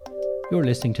You're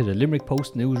listening to the Limerick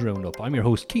Post News Roundup. I'm your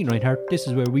host, Cian Reinhardt. This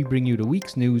is where we bring you the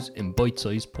week's news in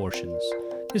bite-sized portions.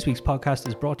 This week's podcast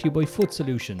is brought to you by Foot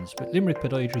Solutions, with Limerick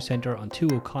Podiatry Centre on 2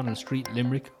 O'Connell Street,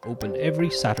 Limerick, open every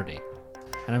Saturday.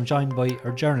 And I'm joined by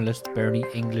our journalist, Bernie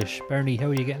English. Bernie, how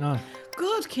are you getting on?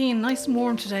 Good, Cian. Nice and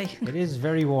warm today. It is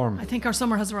very warm. I think our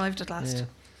summer has arrived at last. Yeah.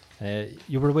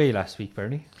 You were away last week,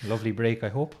 Bernie. Lovely break, I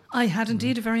hope. I had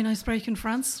indeed a very nice break in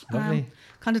France. Lovely.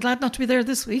 Kind of glad not to be there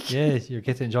this week. Yeah, you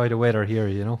get to enjoy the weather here,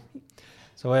 you know.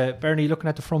 So, Bernie, looking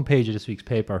at the front page of this week's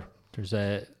paper, there's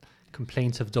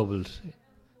complaints have doubled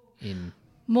in...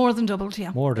 More than doubled, yeah.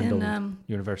 More than doubled.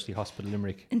 University Hospital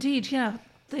Limerick. Indeed, yeah.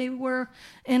 They were,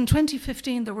 in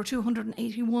 2015, there were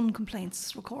 281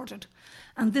 complaints recorded.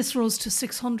 And this rose to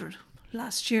 600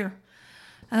 last year.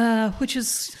 Which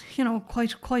is, you know,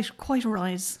 quite a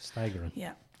rise. Staggering.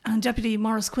 Yeah. And Deputy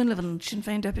Maurice Quinlivan, Sinn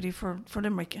Féin Deputy for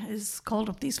Limerick, has called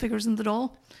up these figures in the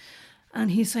Dáil. And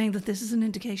he's saying that this is an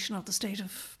indication of the state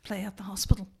of play at the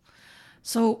hospital.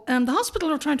 So the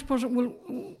hospital are trying to put it, well,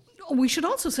 we should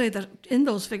also say that in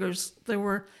those figures, there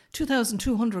were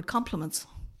 2,200 compliments.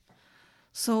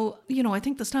 So, you know, I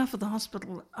think the staff of the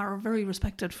hospital are very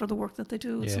respected for the work that they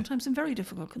do, sometimes in very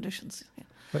difficult conditions. Yeah.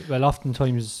 Well,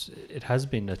 oftentimes it has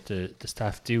been that the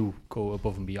staff do go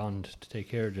above and beyond to take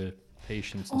care of the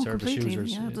patients and service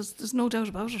users. Yeah, there's no doubt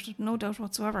about it, no doubt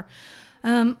whatsoever.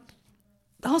 The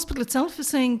hospital itself is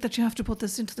saying that you have to put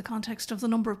this into the context of the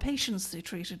number of patients they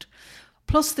treated.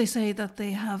 Plus, they say that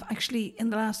they have actually, in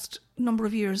the last number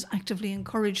of years, actively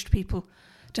encouraged people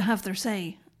to have their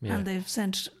say. Yeah. And they've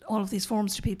sent all of these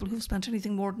forms to people who've spent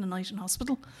anything more than a night in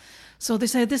hospital. So they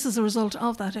say this is a result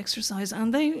of that exercise.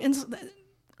 And the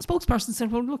spokesperson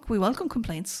said, well, look, we welcome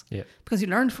complaints because you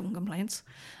learned from complaints.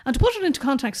 And to put it into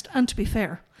context and to be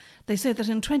fair, they say that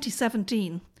in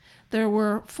 2017, there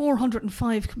were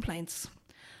 405 complaints.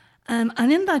 And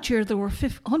in that year, there were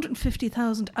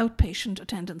 150,000 outpatient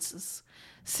attendances,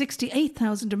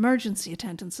 68,000 emergency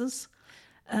attendances,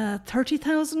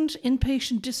 30,000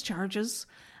 inpatient discharges,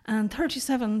 and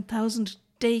 37,000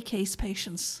 day case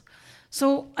patients.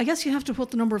 So I guess you have to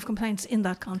put the number of complaints in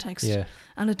that context. Yeah.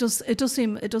 And it does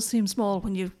seem small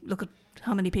when you look at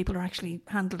how many people are actually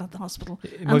handled at the hospital.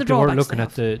 It might be worth looking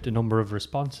at the number of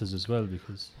responses as well,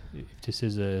 because if this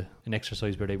is an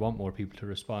exercise where they want more people to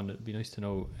respond, it'd be nice to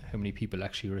know how many people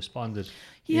actually responded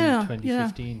in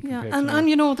 2015. Yeah, and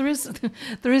you know, there is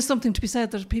something to be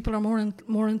said that people are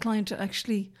more inclined to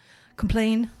actually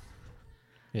complain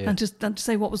than to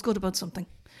say what was good about something.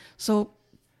 So,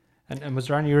 and was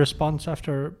there any response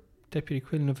after Deputy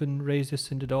Quinlivan raised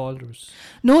this in the Dáil?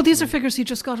 No, these are figures he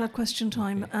just got at question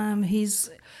time. Okay.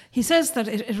 He says that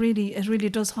it really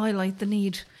does highlight the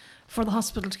need for the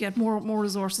hospital to get more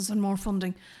resources and more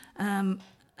funding. And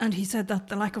he said that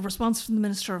the lack of response from the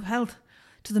Minister of Health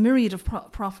to the myriad of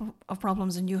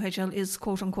problems in UHL is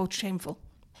quote unquote shameful.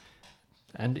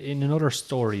 And in another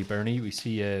story, Bernie, we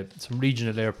see some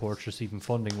regional airports receiving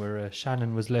funding where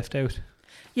Shannon was left out.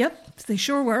 Yep, they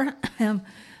sure were.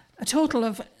 A total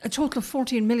of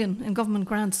 14 million in government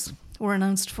grants were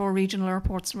announced for regional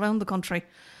airports around the country,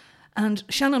 and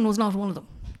Shannon was not one of them.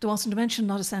 There wasn't a mention,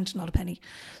 not a cent, not a penny.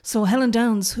 So Helen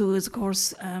Downs, who is of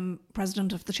course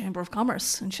president of the Chamber of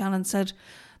Commerce in Shannon, said,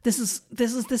 "This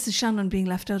is Shannon being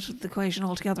left out of the equation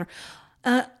altogether."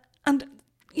 And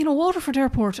you know, Waterford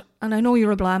Airport, and I know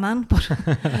you're a blah man, but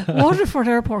Waterford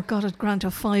Airport got a grant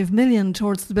of 5 million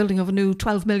towards the building of a new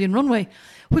 12 million runway,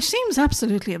 which seems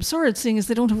absolutely absurd, seeing as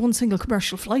they don't have one single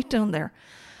commercial flight down there.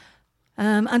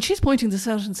 And she's pointing this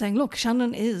out and saying, look,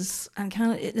 Shannon is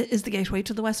the gateway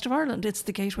to the west of Ireland. It's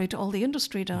the gateway to all the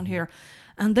industry down here.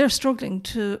 And they're struggling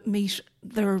to meet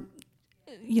their,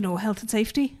 you know, health and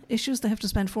safety issues. They have to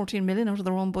spend 14 million out of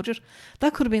their own budget.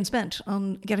 That could have been spent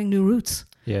on getting new routes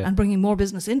and bringing more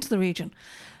business into the region.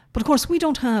 But of course, we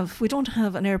don't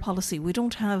have an air policy. We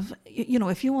don't have, you know,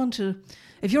 if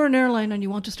you're an airline and you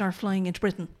want to start flying into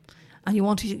Britain, and you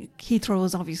want to, Heathrow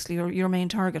is obviously your main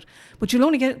target, but you'll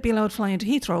only be allowed to fly into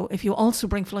Heathrow if you also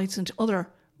bring flights into other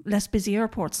less busy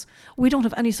airports. We don't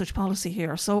have any such policy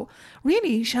here. So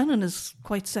really, Shannon is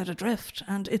quite set adrift,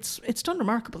 and it's done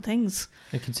remarkable things.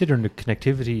 And considering the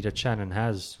connectivity that Shannon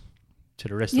has to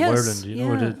the rest of Ireland, you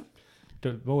know,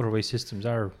 the motorway systems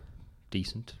are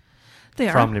decent. They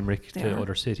are. From Limerick to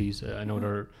other cities. I know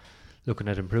they're looking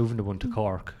at improving the one to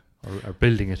Cork, or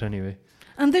building it anyway.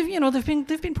 And they've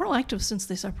been proactive since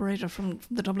they separated from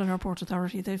the Dublin Airport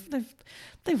Authority.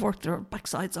 They've worked their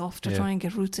backsides off to try and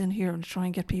get routes in here and to try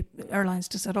and get airlines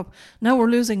to set up. Now we're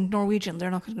losing Norwegian; they're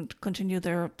not going to continue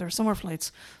their summer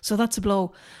flights, so that's a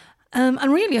blow. And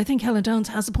really, I think Helen Downs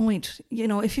has a point. You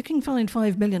know, if you can find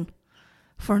 5 million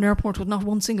for an airport with not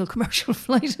one single commercial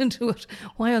flight into it.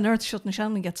 Why on earth shouldn't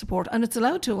Shannon get support? And it's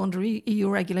allowed to under EU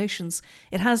regulations.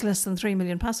 It has less than 3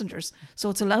 million passengers, so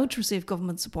it's allowed to receive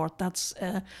government support. That's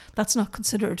not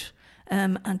considered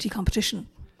anti-competition.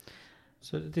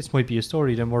 So this might be a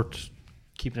story then worth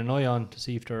keeping an eye on to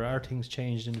see if there are things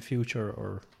changed in the future,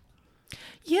 or.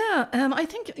 Yeah, I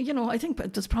think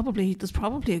there's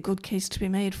probably a good case to be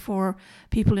made for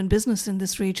people in business in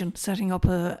this region setting up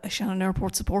a Shannon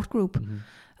Airport support group,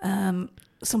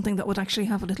 something that would actually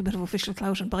have a little bit of official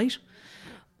clout and bite.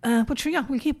 But sure, yeah,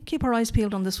 we'll keep our eyes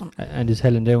peeled on this one. And is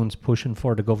Helen Downs pushing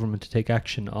for the government to take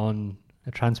action on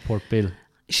a transport bill?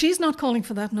 She's not calling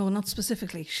for that, no, not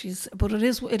specifically. But it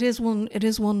is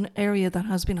one area that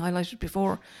has been highlighted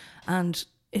before, and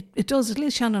it does at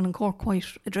least Shannon and Cork quite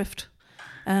adrift.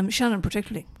 Shannon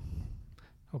particularly.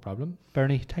 No problem.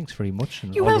 Bernie, thanks very much.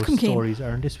 And You're all welcome, those Cian. stories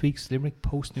are in this week's Limerick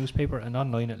Post newspaper and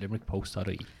online at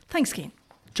limerickpost.ie. Thanks, Cian.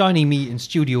 Joining me in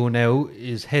studio now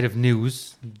is Head of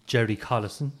News, Jerry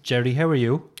Collison. Jerry, how are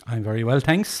you? I'm very well,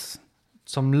 thanks.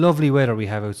 Some lovely weather we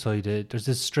have outside. There's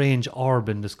this strange orb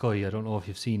in the sky. I don't know if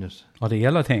you've seen it. Oh, the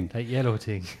yellow thing. That yellow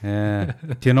thing.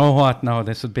 Do you know what? Now,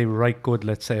 this would be right good,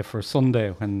 let's say, for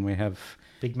Sunday when we have...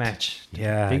 Big match.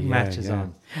 Big match is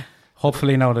on.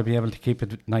 Hopefully now they'll be able to keep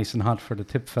it nice and hot for the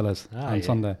tip fellas on yeah.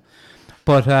 Sunday.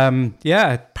 But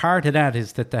part of that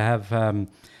is that they have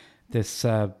this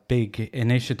big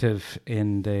initiative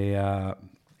in the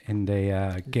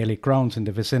Gaelic grounds in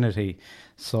the vicinity.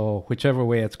 So whichever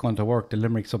way it's going to work, the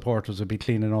Limerick supporters will be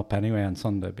cleaning up anyway on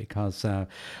Sunday, because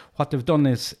what they've done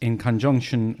is, in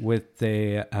conjunction with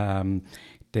the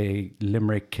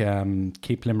Limerick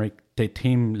Keep Limerick, the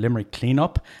Team Limerick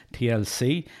Cleanup,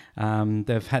 TLC,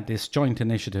 they've had this joint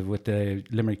initiative with the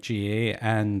Limerick GA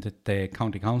and the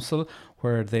County Council,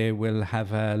 where they will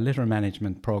have a litter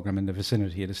management programme in the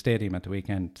vicinity of the stadium at the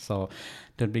weekend. So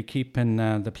they'll be keeping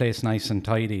the place nice and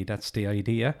tidy. That's the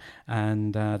idea.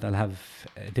 And they'll have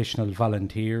additional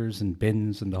volunteers and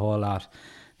bins and the whole lot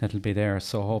that'll be there.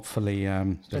 So hopefully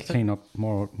they'll clean up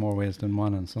more ways than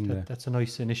one on Sunday. That's a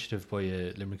nice initiative by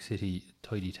Limerick City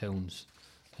Tidy Towns.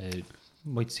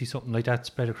 Might see something like that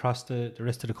spread across the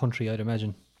rest of the country, I'd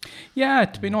imagine. Yeah,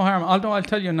 to be no harm. Although I'll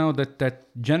tell you now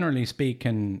that generally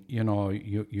speaking,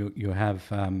 you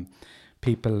have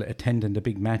people attending the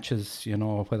big matches,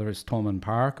 whether it's Thomond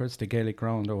Park or it's the Gaelic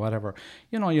ground or whatever,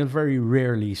 you'll very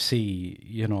rarely see,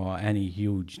 any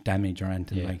huge damage or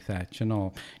anything like that.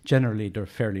 Generally they're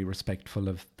fairly respectful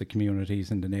of the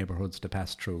communities and the neighbourhoods to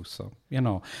pass through. So,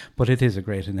 but it is a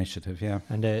great initiative, yeah.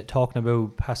 And talking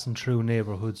about passing through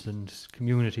neighbourhoods and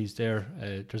communities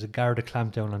there's a Garda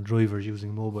clampdown on drivers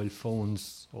using mobile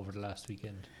phones over the last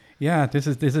weekend. Yeah, this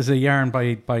is a yarn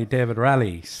by David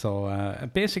Raleigh. So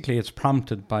basically it's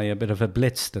prompted by a bit of a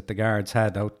blitz that the guards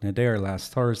had out in Adair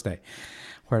last Thursday,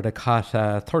 where they caught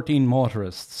 13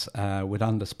 motorists with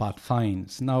on-the-spot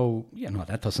fines. Now,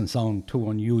 that doesn't sound too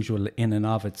unusual in and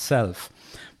of itself.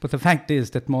 But the fact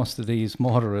is that most of these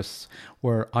motorists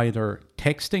were either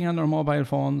texting on their mobile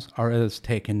phones or else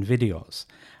taking videos.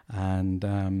 And,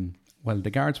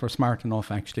 the guards were smart enough,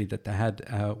 actually, that they had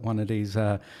one of these...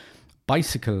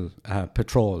 bicycle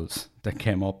patrols that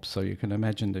came up, so you can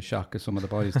imagine the shock of some of the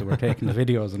boys that were taking the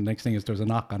videos, and the next thing is there's a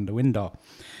knock on the window.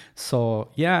 So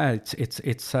yeah,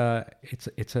 it's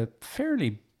a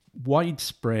fairly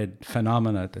widespread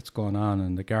phenomena that's going on,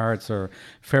 and the guards are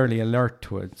fairly alert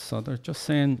to it. So they're just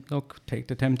saying, look, take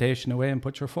the temptation away and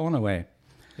put your phone away.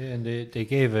 Yeah, and they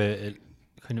gave a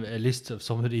kind of a list of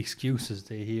some of the excuses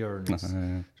they hear,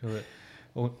 and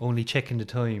only checking the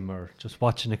time or just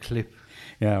watching a clip.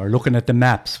 Yeah, or looking at the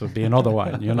maps would be another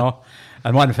one,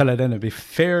 And one fella then would be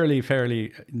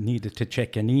fairly needed to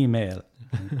check an email.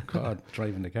 God,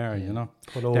 driving the car,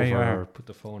 Pull over or put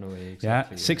the phone away.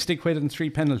 Exactly, yeah, 60 quid and 3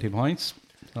 penalty points.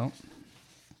 So.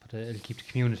 But it'll keep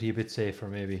the community a bit safer,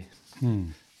 maybe.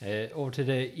 Over to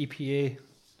the EPA.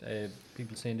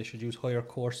 People saying they should use higher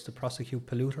courts to prosecute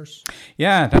polluters.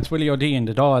 Yeah, that's Willie O'Dea in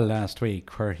the Dáil last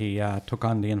week, where he took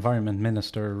on the Environment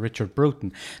Minister, Richard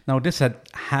Bruton. Now, this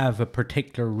have a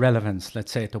particular relevance,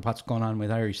 let's say, to what's going on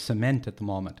with Irish Cement at the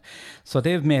moment. So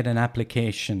they've made an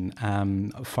application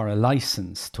for a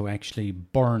licence to actually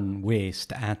burn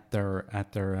waste at their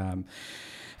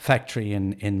factory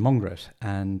in Mungret,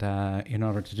 and in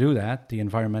order to do that, the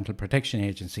Environmental Protection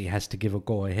Agency has to give a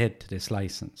go-ahead to this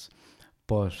licence.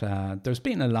 But there's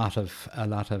been a lot of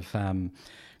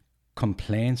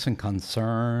complaints and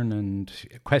concern and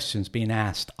questions being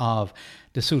asked of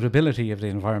the suitability of the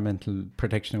Environmental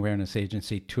Protection Awareness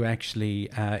Agency to actually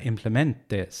implement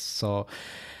this. So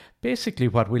basically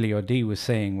what Willie O'Dea was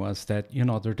saying was that,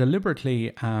 they're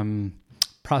deliberately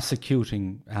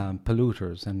prosecuting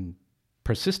polluters and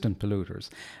persistent polluters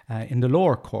in the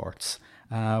lower courts,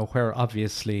 where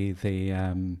obviously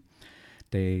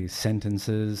the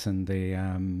sentences and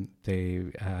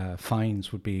the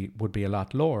fines would be a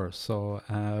lot lower. So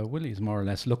Willie's more or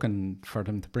less looking for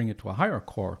them to bring it to a higher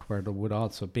court where there would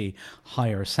also be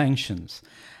higher sanctions.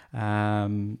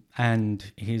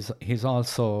 And he's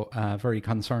also very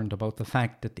concerned about the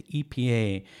fact that the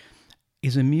EPA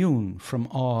is immune from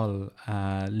all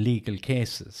legal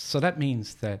cases. So that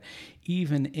means that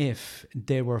even if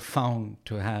they were found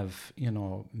to have,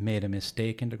 made a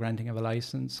mistake in the granting of a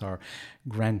license or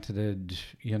granted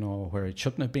it, where it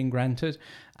shouldn't have been granted,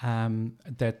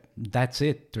 that's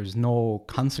it. There's no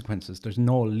consequences. There's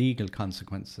no legal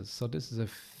consequences. So this is a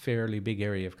fairly big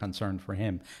area of concern for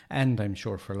him, and I'm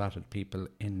sure for a lot of people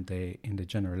in the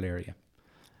general area.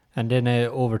 And then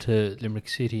over to Limerick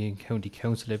City and County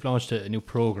Council, they've launched a new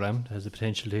programme that has the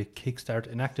potential to kickstart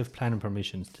inactive planning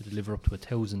permissions to deliver up to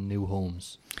 1,000 new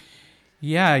homes.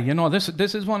 Yeah,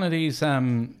 this is one of these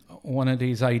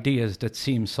ideas that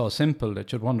seems so simple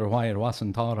that you'd wonder why it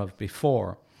wasn't thought of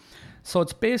before. So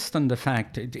it's based on the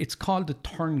fact, it's called the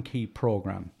Turnkey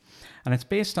Programme. And it's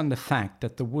based on the fact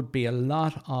that there would be a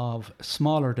lot of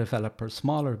smaller developers,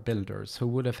 smaller builders who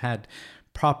would have had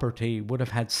property, would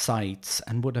have had sites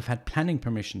and would have had planning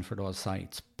permission for those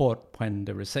sites. But when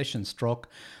the recession struck,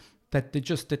 that they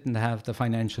just didn't have the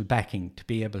financial backing to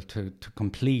be able to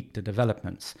complete the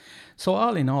developments. So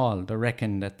all in all, they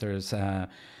reckon that there's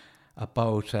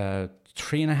about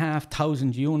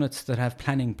 3,500 units that have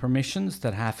planning permissions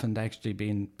that haven't actually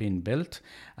been built.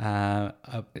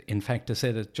 In fact, they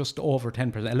say that just over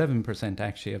 10%, 11%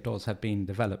 actually of those have been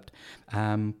developed.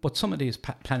 But some of these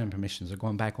planning permissions are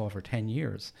going back over 10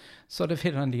 years. So they've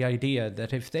hit on the idea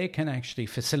that if they can actually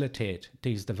facilitate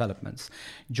these developments,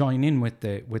 join in with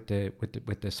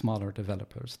the smaller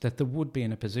developers, that they would be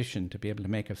in a position to be able to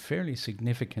make a fairly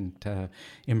significant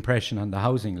impression on the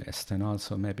housing list, and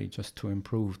also maybe just to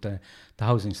improve the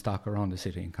housing stock around the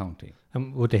city and county.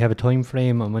 And would they have a time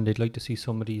frame on when they'd like to see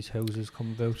some of these houses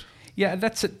come about? Yeah,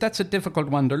 that's a difficult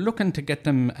one. They're looking to get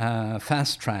them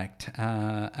fast-tracked,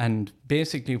 and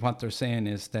basically what they're saying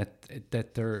is that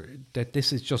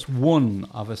this is just one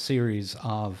of a series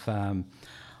of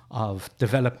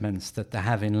developments that they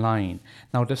have in line.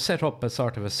 Now, they've set up a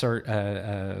sort of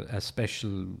a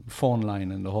special phone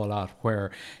line and the whole lot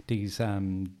where these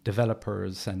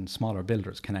developers and smaller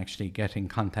builders can actually get in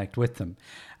contact with them.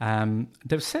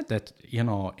 They've said that,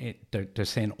 they're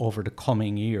saying over the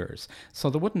coming years. So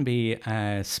there wouldn't be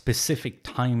a specific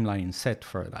timeline set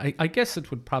for it. I guess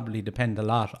it would probably depend a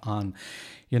lot on,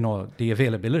 the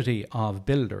availability of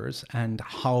builders and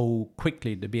how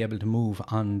quickly they'd be able to move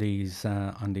on these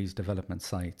development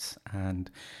sites,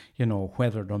 and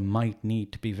whether there might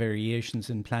need to be variations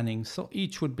in planning. So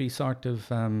each would be sort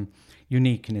of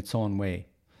unique in its own way.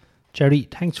 Jerry,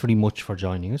 thanks very much for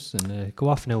joining us, and go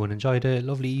off now and enjoy the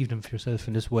lovely evening for yourself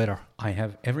in this weather. I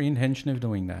have every intention of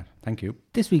doing that. Thank you.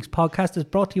 This week's podcast is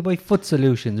brought to you by Foot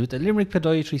Solutions with the Limerick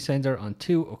Podiatry Centre on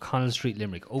 2 O'Connell Street,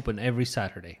 Limerick, open every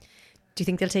Saturday. Do you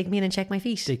think they'll take me in and check my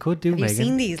feet? They could do, Have Megan. you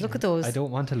seen these? Look at those. I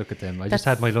don't want to look at them. I just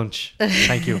had my lunch.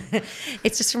 Thank you.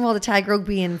 It's just from all the tag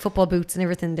rugby and football boots and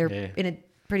everything. They're in a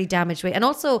pretty damaged way. And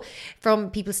also from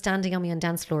people standing on me on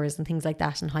dance floors and things like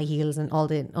that, and high heels and all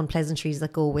the unpleasantries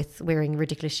that go with wearing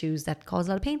ridiculous shoes that cause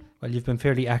a lot of pain. Well, you've been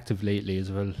fairly active lately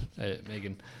as well,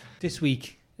 Megan. This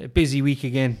week, a busy week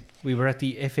again. We were at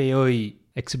the FAI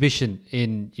exhibition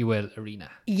in UL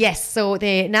Arena. Yes, so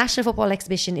the National Football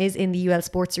Exhibition is in the UL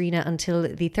Sports Arena until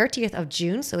the 30th of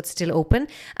June, so it's still open.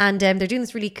 And they're doing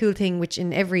this really cool thing, which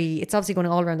it's obviously going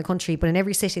all around the country, but in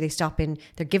every city they stop in,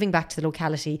 they're giving back to the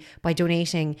locality by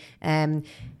donating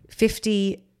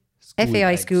 50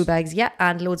 FAI school bags,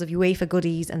 and loads of UEFA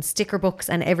goodies and sticker books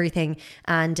and everything.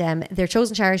 And their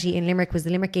chosen charity in Limerick was the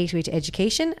Limerick Gateway to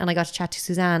Education. And I got to chat to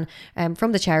Suzanne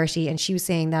from the charity, and she was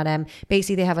saying that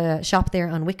basically they have a shop there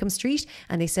on Wickham Street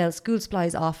and they sell school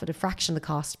supplies off at a fraction of the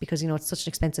cost because, it's such an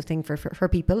expensive thing for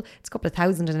people. It's a couple of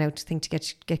thousand and out to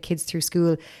get kids through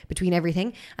school between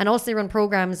everything. And also they run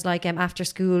programs like after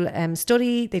school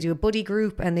study. They do a buddy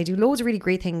group and they do loads of really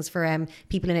great things for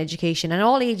people in education and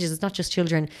all ages. It's not just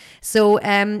children. So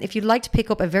if you'd like to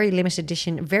pick up a very limited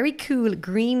edition, very cool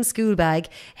green school bag,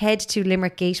 head to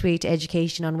Limerick Gateway to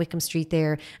Education on Wickham Street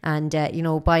there. And,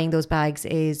 buying those bags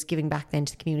is giving back then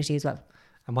to the community as well.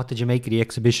 And what did you make of the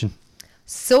exhibition?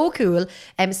 So cool.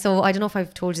 So I don't know if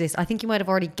I've told you this. I think you might have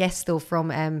already guessed though from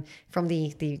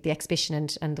the exhibition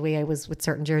and the way I was with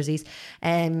certain jerseys.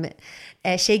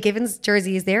 Shay Given's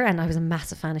jersey is there, and I was a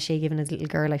massive fan of Shay Given as a little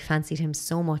girl. I fancied him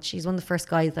so much. He's one of the first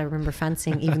guys I remember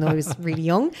fancying, even though I was really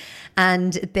young.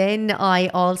 And then I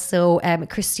also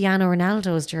Cristiano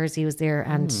Ronaldo's jersey was there,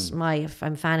 and I'm a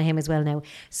fan of him as well now.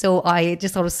 So I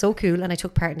just thought it was so cool, and I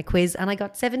took part in a quiz, and I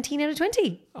got 17 out of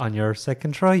 20 On your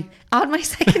second try. on my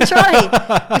second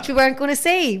try, which we weren't going to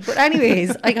say. But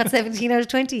anyways, I got 17 out of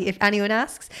 20 if anyone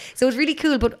asks. So it's really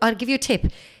cool. But I'll give you a tip.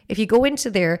 If you go into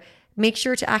there, make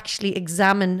sure to actually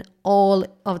examine all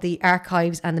of the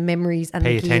archives and the memories and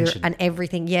Pay the gear attention. and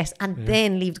everything. Yes. And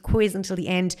then leave the quiz until the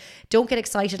end. Don't get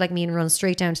excited like me and run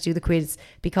straight down to do the quiz,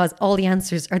 because all the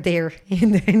answers are there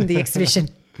in the exhibition.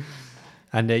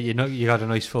 And you got a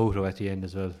nice photo at the end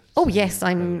as well. Oh So, yes,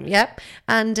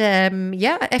 and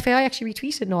FAI actually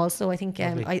retweeted and all. So I think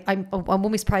I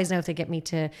won't be surprised now if they get me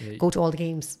to go to all the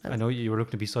games. I know you were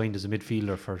looking to be signed as a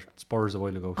midfielder for Spurs a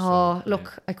while ago. Oh,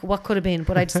 look, what could have been,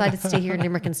 but I decided to stay here in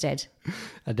Limerick instead.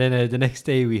 And then the next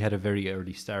day we had a very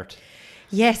early start.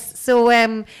 Yes, so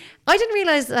I didn't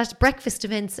realise that breakfast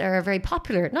events are very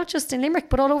popular, not just in Limerick,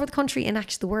 but all over the country and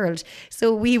actually the world.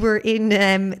 So we were in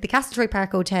the Castletroy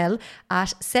Park Hotel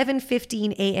at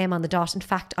 7:15 a.m. on the dot. In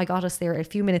fact, I got us there a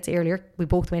few minutes earlier. We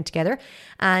both went together,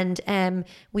 and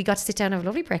we got to sit down and have a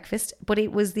lovely breakfast. But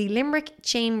it was the Limerick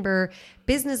Chamber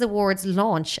Business Awards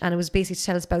launch, and it was basically to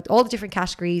tell us about all the different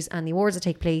categories and the awards that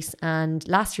take place. And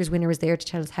last year's winner was there to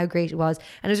tell us how great it was,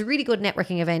 and it was a really good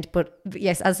networking event. But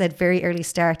yes, as I said, very early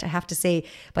start. I have to say,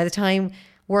 by the time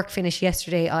work finished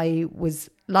yesterday, I was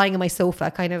lying on my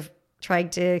sofa, kind of trying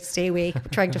to stay awake,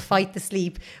 trying to fight the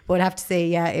sleep. But I have to say,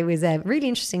 yeah, it was a really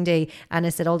interesting day. And I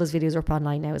said all those videos are up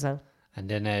online now as well. And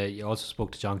then you also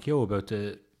spoke to John Keogh about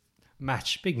the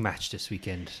big match this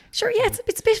weekend. Sure, yeah, it's a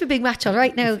bit of a big match, all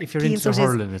right now. If you're Keane, into so it is.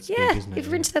 hurling, it's big, isn't it? If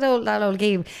you're into that old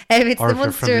game, it's Or the if you're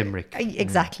Munster. from Limerick.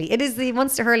 Exactly, it is the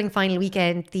Munster hurling final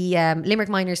weekend. The Limerick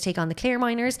Miners take on the Clare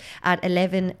Miners at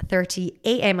 11:30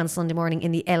 a.m. on Sunday morning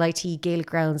in the LIT Gaelic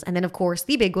grounds, and then of course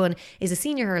the big one is a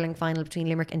senior hurling final between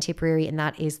Limerick and Tipperary, and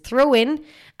that is throw-in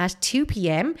at 2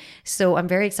 p.m. So I'm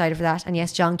very excited for that. And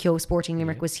yes, John Keogh, Sporting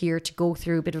Limerick, was here to go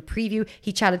through a bit of a preview.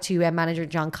 He chatted to manager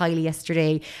John Kiley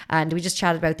yesterday, and we just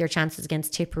chatted about their chances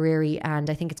against Tipperary, and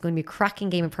I think it's going to be a cracking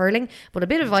game of hurling. But a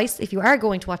bit of advice, if you are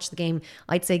going to watch the game,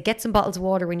 I'd say get some bottles of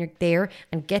water when you're there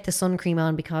and get the sun cream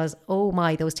on, because oh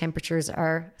my, those temperatures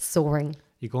are soaring.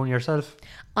 You going yourself?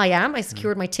 I am. I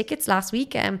secured my tickets last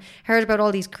week. Heard about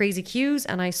all these crazy queues,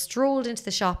 and I strolled into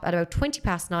the shop at about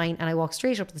 9:20, and I walked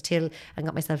straight up to the till and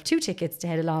got myself 2 tickets to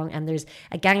head along. And there's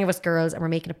a gang of us girls, and we're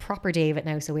making a proper day of it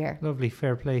now. So we are. Lovely,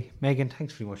 fair play. Megan,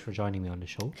 thanks very much for joining me on the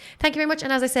show. Thank you very much.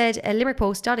 And as I said,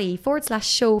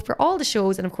 limerickpost.ie/show for all the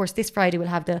shows. And of course, this Friday we'll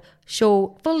have the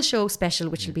full show special,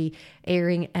 which will be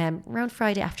airing around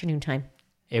Friday afternoon time.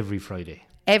 Every Friday.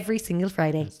 Every single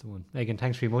Friday. That's the one. Megan,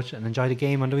 thanks very much, and enjoy the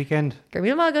game on the weekend.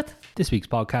 Garmil Magat. This week's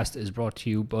podcast is brought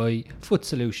to you by Foot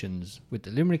Solutions, with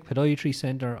the Limerick Podiatry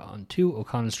Centre on 2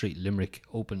 O'Connell Street, Limerick,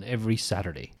 open every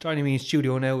Saturday. Joining me in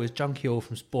studio now is John Keogh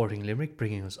from Sporting Limerick,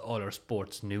 bringing us all our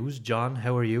sports news. John,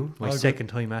 how are you? My All second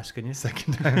time asking you.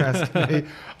 Second time asking me.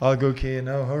 All good, Keane.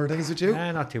 Now, how are things with you?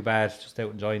 Not too bad. Just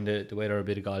out enjoying the weather, a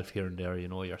bit of golf here and there, you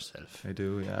know yourself. I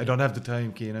do, yeah. I don't have the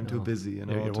time, Keane. I'm too busy. You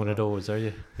know, You're one of those, are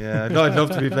you? Yeah, no, I'd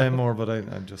love to be playing more, but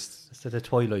I'm just... That's what the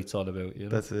Twilight's all about, you know?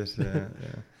 That's it,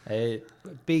 yeah.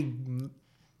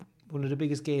 One of the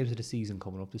biggest games of the season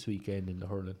coming up this weekend in the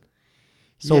hurling.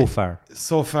 So far.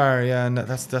 So far, yeah, and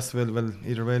that's well,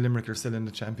 either way, Limerick are still in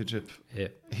the championship. Yeah.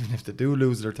 Even if they do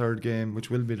lose their third game, which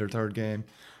will be their third game,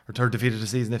 or third defeat of the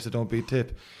season if they don't beat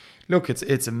Tip. Look,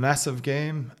 it's a massive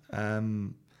game. It's a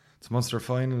Munster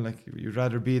final. Like, you'd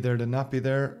rather be there than not be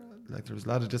there. Like, there was a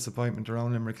lot of disappointment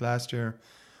around Limerick last year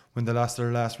when they lost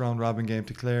their last round robin game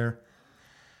to Clare.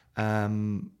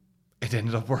 It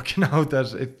ended up working out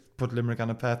that it put Limerick on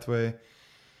a pathway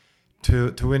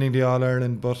to winning the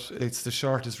All-Ireland, but it's the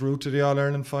shortest route to the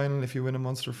All-Ireland final if you win a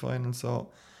Munster final.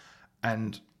 So,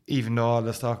 and even though all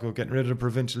this talk about getting rid of the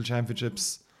provincial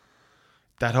championships,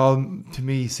 that all to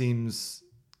me seems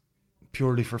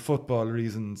purely for football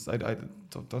reasons. I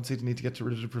don't see the need to get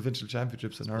rid of the provincial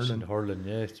championships in hurling. Hurling,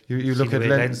 yeah. You look at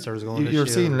Leinster's going you're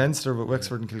this seeing year. Leinster with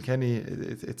Wexford and Kilkenny.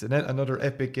 It's another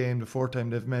epic game. The fourth time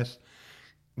they've met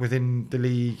within the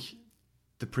league,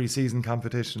 the pre-season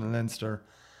competition in Leinster.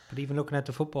 But even looking at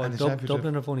the football, And the championship.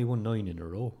 Dublin have only won 9 in a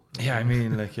row. Yeah, I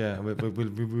mean, like, yeah,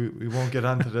 we won't get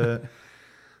onto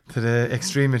the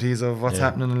extremities of what's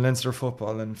happening in Leinster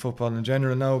football and football in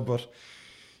general now. But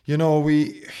you know,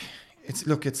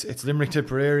 it's Limerick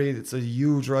Tipperary. It's a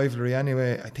huge rivalry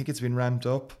anyway. I think it's been ramped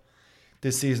up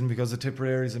this season because of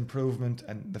Tipperary's improvement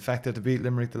and the fact that they beat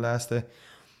Limerick the last day.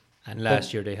 And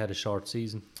last year they had a short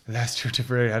season. Last year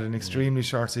Tipperary had an extremely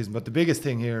short season. But the biggest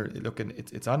thing here, look,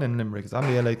 it's on in Limerick. It's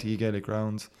on the LIT Gaelic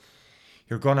grounds.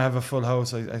 You're going to have a full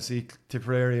house. I see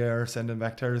Tipperary are sending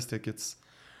back terrace tickets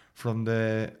from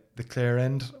the Clare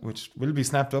end, which will be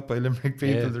snapped up by Limerick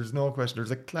people. Yeah. There's no question.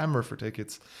 There's a clamour for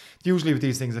tickets. Usually with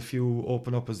these things, a few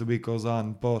open up as the week goes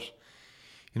on, but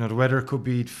you know, the weather could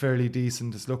be fairly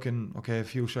decent. It's looking okay, a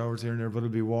few showers here and there, but it'll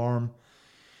be warm.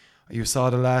 You saw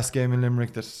the last game in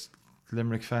Limerick that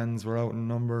Limerick fans were out in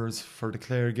numbers for the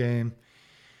Clare game.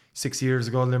 6 years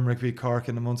ago, Limerick beat Cork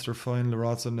in the Munster final. They were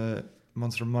also in the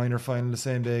Munster minor final the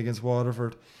same day against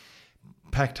Waterford.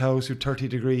 Packed house with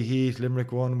 30-degree heat.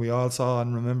 Limerick won. We all saw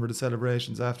and remember the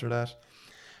celebrations after that.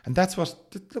 And that's what,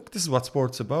 look, this is what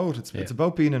sport's about. It's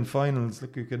about being in finals.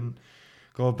 Look, you can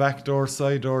go back door,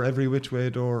 side door, every which way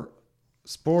door.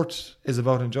 Sport is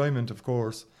about enjoyment, of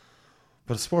course.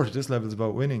 But sport at this level is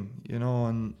about winning, you know,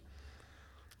 and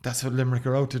that's what Limerick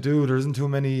are out to do. There isn't too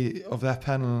many of that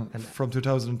panel from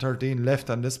 2013 left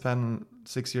on this panel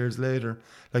 6 years later.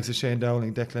 Like Shane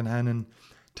Dowling, Declan Hannon,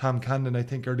 Tom Condon, I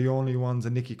think, are the only ones,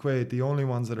 and Nicky Quaid, the only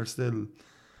ones that are still,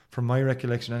 from my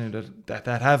recollection anyway,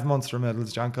 that have Munster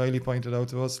medals. John Kiley pointed out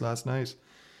to us last night.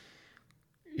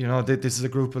 You know, this is a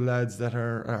group of lads that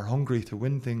are hungry to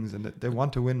win things and they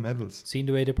want to win medals. Seen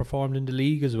the way they performed in the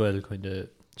league as well, kind of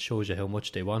shows you how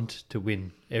much they want to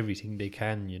win everything they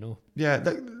can, you know. Yeah,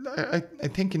 I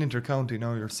think in intercounty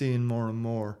now you're seeing more and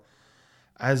more,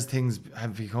 as things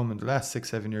have become in the last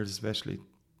 6-7 years especially,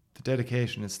 the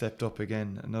dedication has stepped up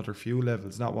again another few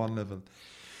levels, not one level.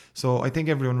 So I think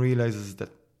everyone realises that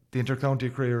the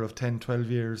intercounty career of 10-12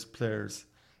 years players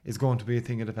is going to be a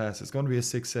thing of the past. It's going to be a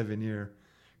 6-7 year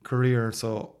career.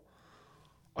 So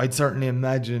I'd certainly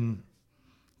imagine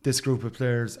this group of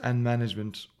players and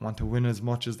management want to win as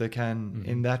much as they can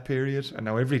in that period. And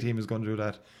now every team is going to do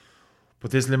that.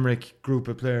 But this Limerick group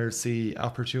of players see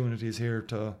opportunities here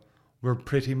to... We're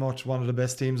pretty much one of the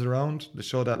best teams around. They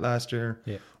showed that last year.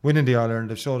 Yeah. Winning the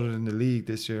All-Ireland. They've showed it in the league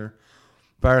this year.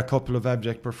 Bar a couple of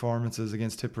abject performances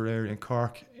against Tipperary and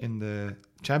Cork in the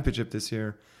championship this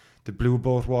year. They blew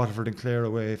both Waterford and Clare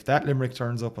away. If that Limerick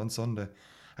turns up on Sunday,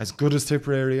 as good as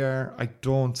Tipperary are, I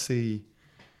don't see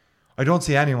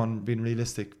anyone being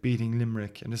realistic beating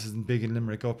Limerick, and this isn't bigging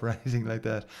Limerick up or anything like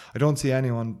that. I don't see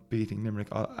anyone beating Limerick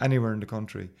anywhere in the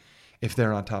country if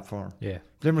they're on top form. Yeah,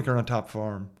 Limerick are on top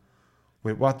form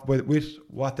with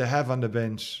what they have on the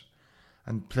bench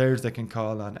and players they can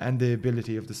call on and the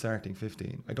ability of the starting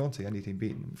 15. I don't see any team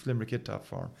beating them if Limerick hit top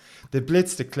form. They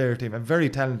blitzed the Clare team, a very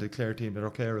talented Clare team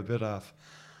that Clare a bit off.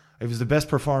 It was the best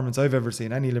performance I've ever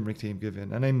seen any Limerick team give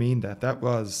in, and I mean that. That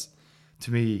was,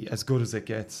 to me, as good as it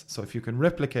gets. So if you can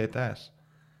replicate that,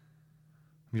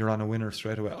 you're on a winner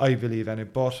straight away, I believe.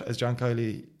 But as John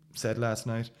Kiley said last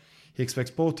night, he expects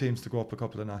both teams to go up a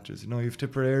couple of notches. You know, you've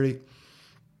Tipperary,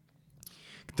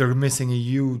 they're missing a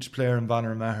huge player in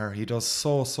Bonner Maher. He does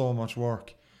so much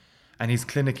work, and he's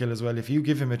clinical as well. If you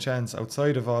give him a chance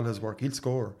outside of all his work, he'll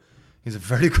score. He's a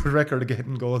very good record of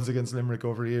getting goals against Limerick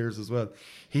over the years as well.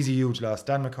 He's a huge loss.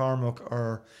 Dan McCormack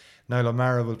or Niall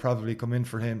O'Mara will probably come in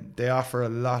for him. They offer a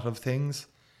lot of things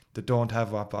that don't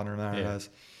have what Bonner Maher has.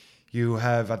 You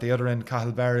have at the other end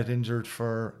Cathal Barrett injured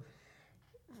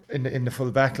in the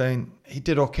full back line. He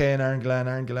did okay in Aaron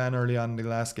Gillan early on in the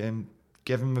last game.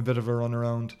 Gave him a bit of a run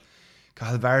around.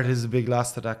 Cathal Barrett is a big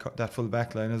loss to that full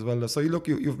back line as well. So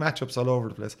you've matchups all over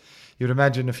the place. You'd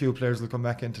imagine a few players will come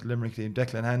back into the Limerick team.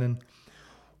 Declan Hannon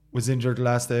was injured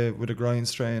last day with a groin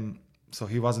strain, so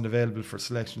he wasn't available for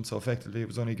selection. So effectively it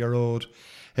was only Garrod,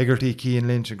 Hegarty, Cian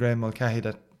Lynch and Graham Mulcahy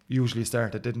that usually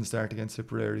didn't start against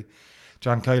Tipperary.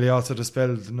 John Kiley also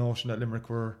dispelled the notion that Limerick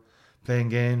were playing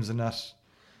games and not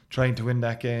trying to win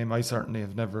that game. I certainly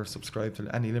have never subscribed to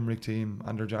any Limerick team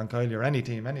under John Kiley, or any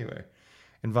team anywhere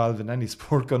involved in any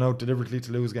sport going out deliberately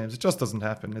to lose games. It just doesn't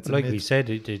happen. It's like we said,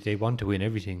 they want to win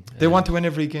everything. They want to win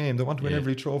every game. They want to win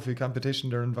every trophy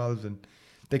competition they're involved in.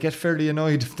 They get fairly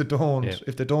annoyed if they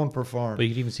don't perform. But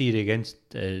you can even see it against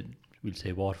we'll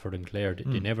say Waterford and Clare.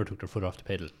 They never took their foot off the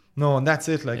pedal. No, and that's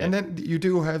it. And then you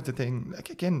do have the thing, like,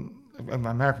 again, I'm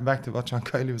harping back to what John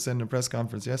Kiley was saying in a press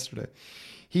conference yesterday.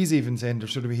 He's even saying there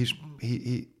should be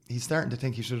he's starting to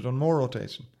think he should have done more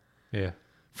rotation. Yeah.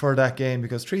 For that game,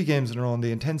 because 3 games in a row, and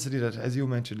the intensity that, as you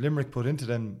mentioned, Limerick put into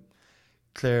them,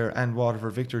 Clare and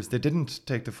Waterford victors, they didn't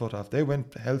take the foot off. They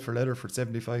went hell for leather for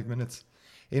 75 minutes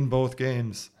in both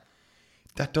games.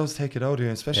 That does take it out of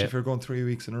you, especially if you're going 3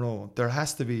 weeks in a row. There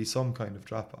has to be some kind of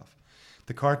drop off.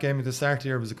 The Cork game at the start of the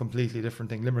year was a completely different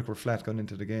thing. Limerick were flat going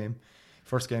into the game.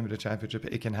 First game of the championship,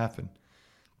 it can happen.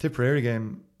 Tipperary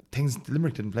game,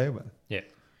 Limerick didn't play well. Yeah.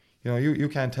 You know, you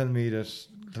can't tell me that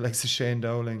the likes of Shane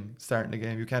Dowling starting the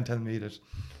game. You can't tell me that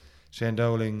Shane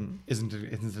Dowling isn't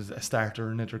a starter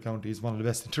in inter-county. He's one of the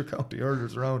best inter-county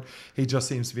hurlers around. He just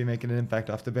seems to be making an impact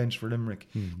off the bench for Limerick.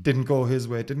 Didn't go his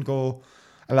way. Didn't go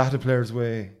a lot of players'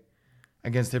 way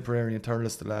against Tipperary and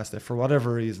Thurles the last day. For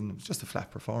whatever reason, it was just a flat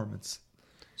performance.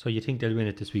 So you think they'll win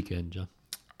it this weekend, John?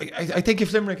 I think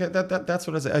if Limerick, that's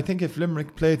what I say. I think if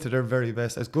Limerick play to their very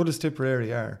best, as good as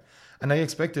Tipperary are, and I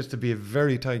expect it to be a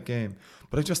very tight game,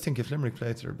 but I just think if Limerick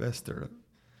play to their best, they're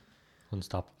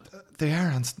Unstoppable. They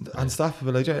are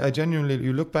unstoppable. I genuinely,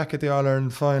 you look back at the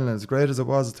All-Ireland final, as great as it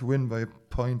was to win by a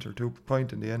point or 2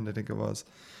 point in the end, I think it was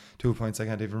 2 points, I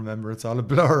can't even remember, it's all a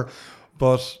blur,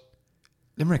 but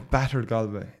Limerick battered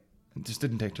Galway and just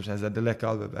didn't take their chance. They let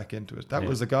Galway back into it. That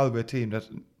was a Galway team that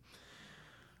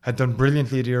had done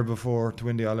brilliantly the year before to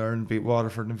win the All-Ireland, beat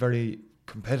Waterford in a very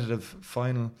competitive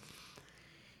final.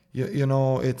 You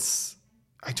know,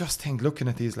 I just think looking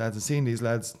at these lads and seeing these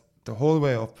lads the whole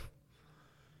way up,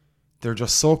 they're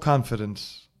just so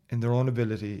confident in their own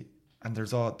ability, and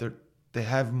they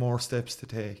have more steps to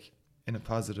take in a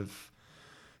positive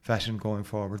fashion going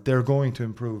forward. They're going to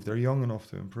improve. They're young enough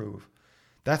to improve.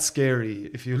 That's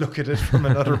scary if you look at it from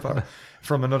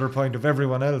another point of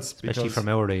everyone else, especially from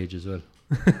our age as well.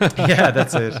 Yeah,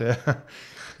 that's it.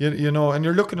 Yeah, you know, and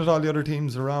you're looking at all the other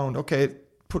teams around. Okay,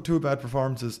 put 2 bad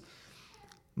performances.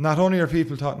 Not only are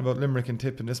people talking about Limerick and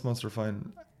Tip in this Munster final,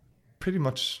 pretty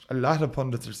much a lot of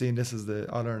pundits are seeing this as the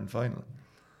All-Ireland final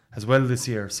as well this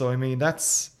year. So I mean,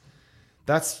 that's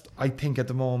I think at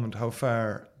the moment how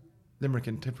far Limerick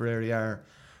and Tipperary are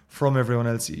from everyone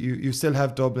else. You still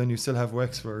have Dublin, you still have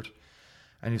Wexford,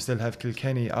 and you still have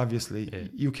Kilkenny.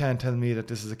 Obviously, you can't tell me that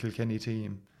this is a Kilkenny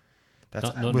team that's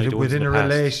within a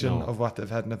relation of what they've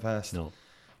had in the past. No.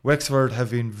 Wexford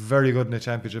have been very good in the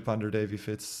championship under Davy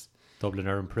Fitz. Dublin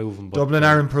are improving. Dublin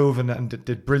are improving and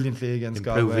did brilliantly against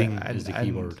Galway. Improving is the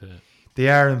key word. They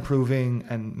are improving,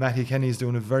 and Matty Kenny's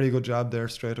doing a very good job there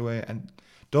straight away. And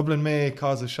Dublin may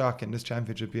cause a shock in this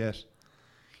championship yet.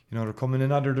 You know, they're coming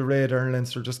in under the radar, and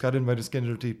Leinster just got in by the skin of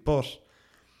their teeth. But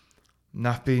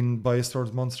not being biased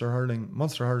towards Munster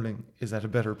hurling is at a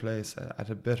better place, at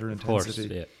a better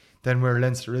intensity than where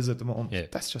Leinster is at the moment. Yeah.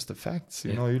 That's just the facts.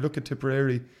 You know, you look at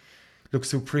Tipperary, look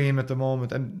supreme at the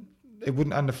moment, and it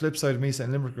wouldn't. On the flip side of me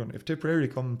saying Limerick, if Tipperary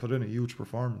come and put in a huge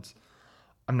performance,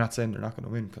 I'm not saying they're not going to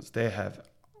win, because they have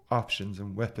options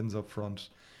and weapons up front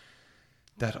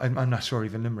that I'm not sure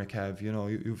even Limerick have. You know,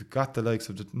 you've got the likes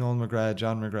of Noel McGrath,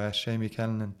 John McGrath, Shamie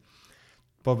Callanan,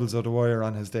 Bubbles O'Dwyer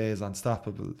on his day is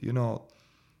unstoppable. You know,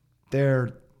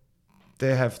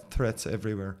 they have threats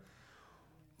everywhere.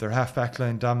 Their half-back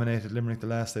line dominated Limerick the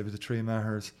last day with the 3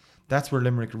 Mahers. That's where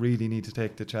Limerick really need to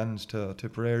take the challenge to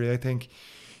Tipperary. I think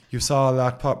you saw a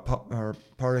lot.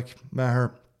 Pádraig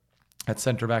Maher at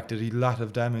centre-back did a lot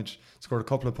of damage, scored a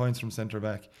couple of points from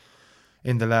centre-back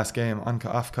in the last game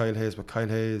off Kyle Hayes. But Kyle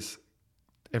Hayes,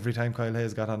 every time Kyle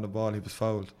Hayes got on the ball, he was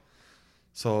fouled.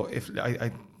 So if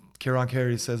Kieran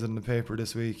Carey says it in the paper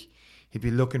this week, he'd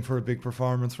be looking for a big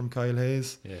performance from Kyle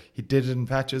Hayes. Yeah. He did it in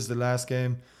patches the last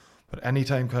game, but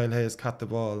anytime Kyle Hayes caught the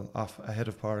ball off ahead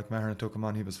of Pádraig Maher and took him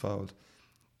on, he was fouled.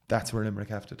 That's where Limerick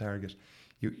have to target.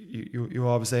 You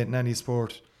always say it in any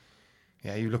sport,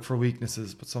 you look for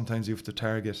weaknesses, but sometimes you have to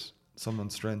target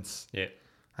someone's strengths. Yeah.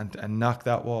 And knock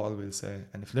that wall, we'll say.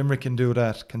 And if Limerick can do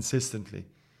that consistently,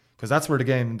 because that's where the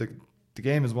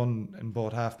game is won in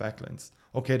both half-back lines.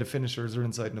 Okay, the finishers are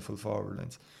inside in the full forward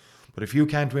lines. But if you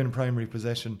can't win primary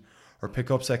possession or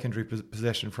pick up secondary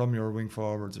possession from your wing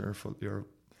forwards or your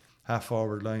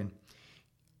half-forward line,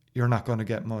 you're not going to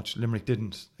get much. Limerick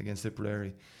didn't against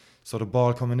Tipperary. So the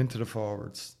ball coming into the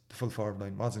forwards, the full forward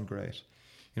line, wasn't great.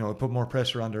 You know, it put more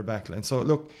pressure on their back line. So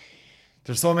look,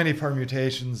 there's so many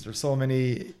permutations, there's so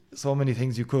many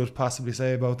things you could possibly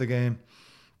say about the game.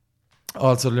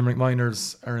 Also, Limerick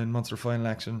Miners are in Munster final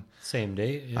action. Same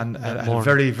day. Yeah. And at a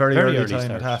very, very early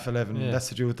time start. At 11:30. Yeah. That's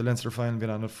to do with the Leinster final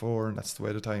being on at 4, and that's the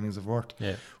way the timings have worked.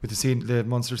 Yeah. With the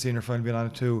Munster senior final being on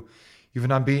at 2. You've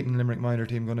an unbeaten Limerick Minor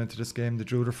team going into this game. They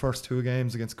drew their first 2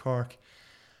 games against Cork.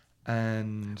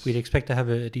 And we'd expect to have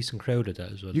a decent crowd at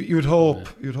that as well. You'd hope.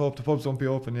 You'd hope. The pubs won't be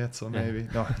open yet, so maybe.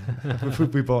 No,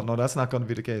 we both know that's not going to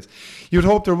be the case. You'd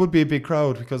hope there would be a big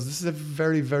crowd, because this is a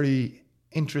very, very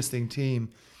interesting team.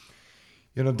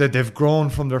 You know, they've grown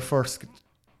from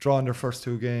drawing their first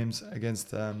 2 games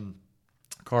against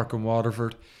Cork and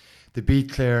Waterford. They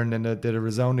beat Clare, and then they did a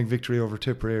resounding victory over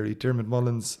Tipperary. Dermot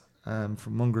Mullins from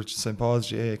Mungrich St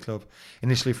Paul's GAA club,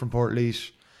 initially from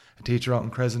Portleash. A teacher out in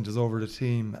Crescent is over the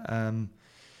team.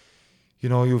 You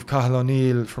know, you've Cathal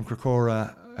O'Neill from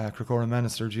Crocora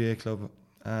Manister GAA club.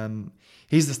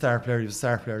 He's the star player. He was a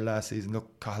star player last season.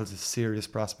 Look, Cahill's a serious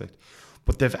prospect.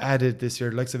 But they've added this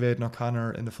year, likes of Aidan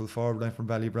O'Connor in the full forward line from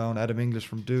Ballybrown, Adam English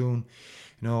from Doon,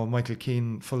 you know, Michael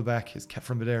Keane, fullback, is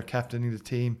from there, captaining the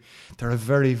team. They're a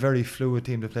very, very fluid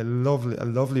team. They play a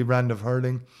lovely brand of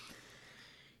hurling.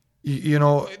 You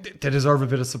know, they deserve a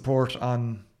bit of support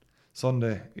on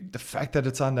Sunday. The fact that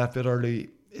it's on that bit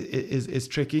early is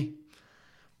tricky,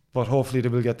 but hopefully they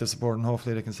will get the support and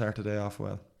hopefully they can start the day off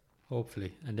well.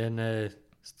 Hopefully. And then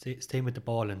staying with the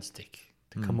ball and stick,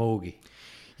 the Camogie.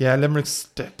 Yeah, Limerick's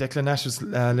Declan Nash's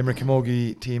Limerick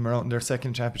Camogie team are out in their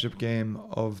second championship game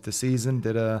of the season.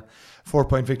 Did a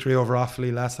 4-point victory over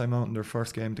Offaly last time out in their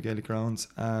first game at the Gaelic Grounds.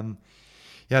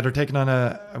 Yeah, they're taking on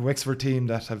a Wexford team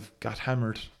that have got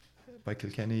hammered by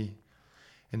Kilkenny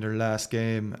in their last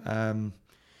game.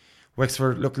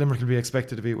 Wexford, look, Limerick will be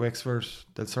expected to beat Wexford.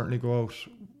 They'll certainly go out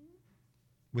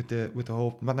with the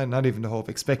hope, not even the hope,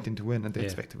 expecting to win, and they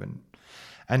expect to win.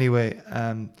 Anyway,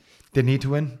 they need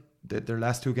to win. Their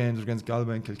last two games were against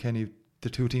Galway and Kilkenny, the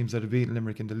two teams that have beaten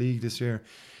Limerick in the league this year.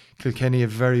 Kilkenny a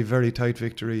very, very tight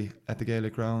victory at the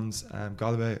Gaelic Grounds.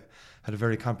 Galway had a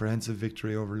very comprehensive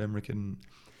victory over Limerick in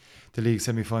the league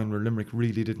semi-final where Limerick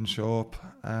really didn't show up.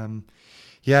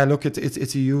 Yeah, look,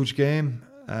 it's a huge game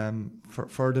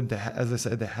for them. As I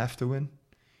said, they have to win.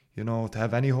 You know, to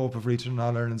have any hope of reaching an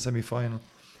All-Ireland semi-final.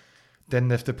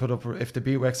 Then if they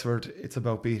beat Wexford, it's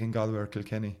about beating Galway or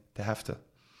Kilkenny. They have to.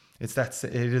 It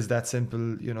is that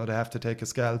simple. You know, they have to take a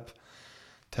scalp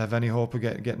to have any hope of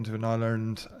getting to an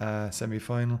All-Ireland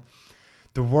semi-final.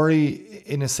 The worry,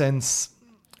 in a sense,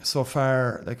 so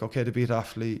far, like, okay, they beat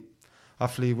Offaly,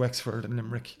 Wexford and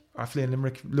Limerick. Offaly and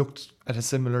Limerick looked at a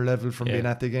similar level from being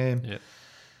at the game. Yeah.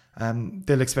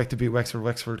 They'll expect to beat Wexford.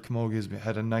 Wexford Camogie has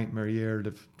had a nightmare year.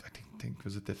 I think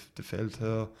they failed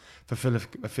to fulfill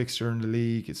a fixture in the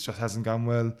league. It just hasn't gone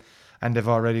well. And they've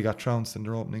already got trounced in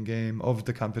their opening game of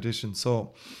the competition.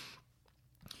 So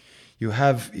you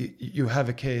have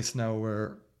a case now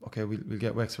where, okay, we'll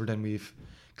get Wexford, then we've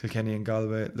Kilkenny and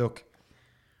Galway. Look,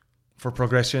 for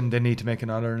progression, they need to make an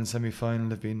All-Ireland semi-final.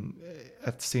 They've been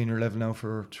at the senior level now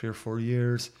for 3 or 4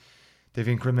 years. They've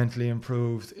incrementally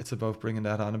improved. It's about bringing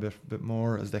that on a bit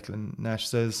more, as Declan Nash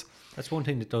says. That's one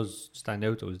thing that does stand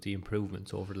out, though, is the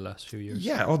improvements over the last few years.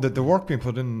 Yeah, the work being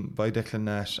put in by Declan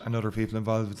Nash and other people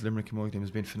involved with the Limerick Camogie team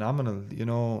has been phenomenal. You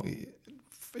know,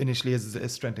 initially as a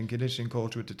strength and conditioning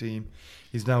coach with the team,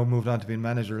 he's now moved on to being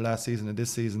manager last season and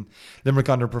this season. Limerick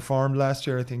underperformed last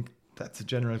year. I think that's a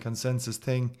general consensus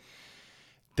thing.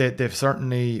 They've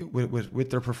certainly, with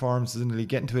their performances in the league,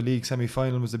 getting to a league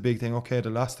semi-final was a big thing. Okay, they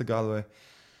lost to Galway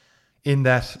in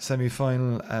that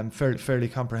semi-final fairly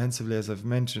comprehensively, as I've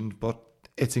mentioned, but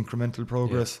it's incremental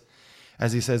progress. Yeah.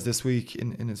 As he says this week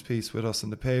in his piece with us in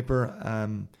the paper,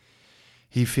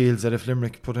 he feels that if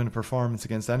Limerick put in a performance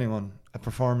against anyone, a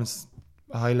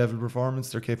high-level performance,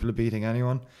 they're capable of beating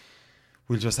anyone.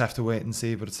 We'll just have to wait and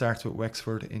see, but it starts with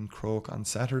Wexford in Croke on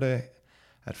Saturday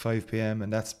at 5 p.m,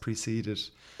 and that's preceded.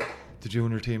 The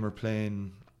junior team are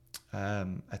playing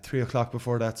at 3 o'clock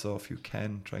before that, so if you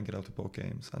can, try and get out to both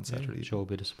games on Saturday. Show a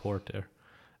bit of support there.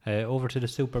 Over to the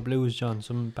Super Blues, John,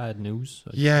 some bad news.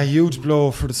 Yeah, huge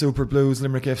blow for the Super Blues.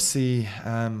 Limerick FC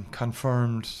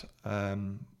confirmed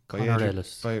by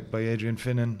Adrian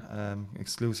Finnan,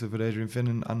 exclusive with Adrian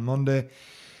Finnan on Monday,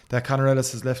 that Conor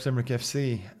Ellis has left Limerick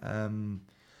FC.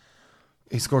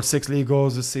 He scored 6 league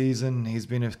goals this season. He's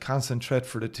been a constant threat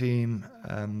for the team.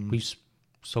 We've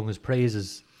sung his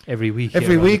praises every week.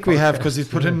 Every week we have, because he's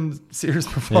put in serious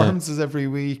performances every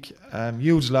week.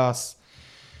 Huge loss.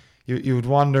 You would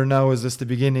wonder now, is this the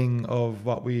beginning of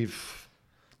what we've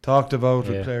talked about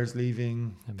with players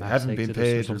leaving? They haven't been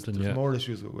paid. There's more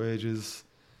issues with wages.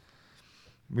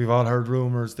 We've all heard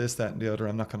rumours, this, that and the other.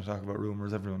 I'm not going to talk about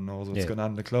rumours. Everyone knows what's going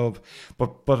on in the club.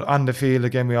 But on the field,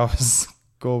 again, we always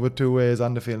go with two ways,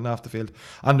 on the field and off the field.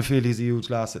 On the field, he's a huge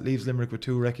loss. It leaves Limerick with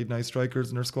 2 recognised strikers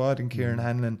in their squad, in Kieran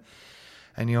Hanlon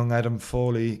and young Adam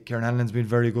Foley. Kieran Hanlon's been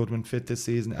very good when fit this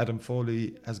season. Adam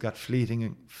Foley has got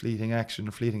fleeting action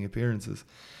or fleeting appearances.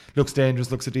 Looks dangerous,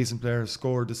 looks a decent player,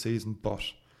 scored this season, but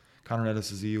Conor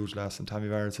Ellis is a huge loss, and Tommy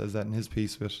Barrett says that in his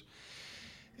piece with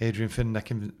Adrian Finn that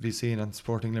can be seen on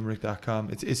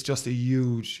sportinglimerick.com. It's just a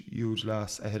huge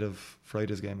loss ahead of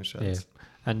Friday's game at Shells.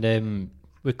 Yeah. And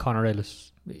with Conor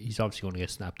Ellis, he's obviously going to get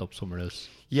snapped up somewhere else.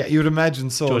 Yeah, you'd imagine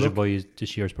so. Judging by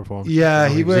this year's performance. Yeah,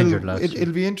 he will.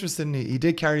 It'll be interesting. He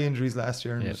did carry injuries last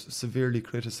year and was severely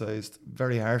criticised,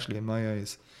 very harshly in my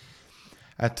eyes.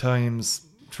 at times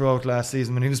throughout last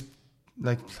season when he was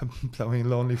like ploughing a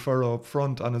lonely furrow up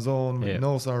front on his own with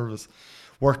no service,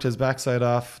 worked his backside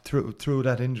off through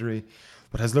that injury,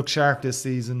 but has looked sharp this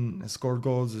season, has scored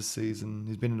goals this season,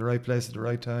 he's been in the right place at the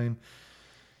right time.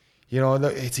 You know,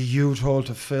 it's a huge hole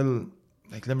to fill.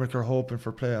 Like Limerick are hoping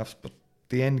for playoffs, but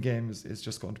the end game is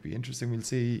just going to be interesting.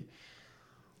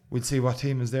 We'll see what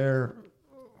team is there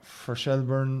for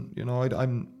Shelbourne. You know,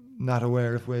 I'm not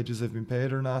aware if wages have been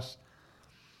paid or not.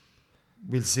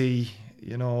 We'll see,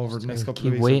 you know, over the next couple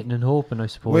of weeks. Keep waiting and hoping, I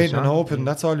suppose. Waiting and hoping.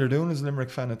 That's all you're doing as a Limerick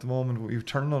fan at the moment. You're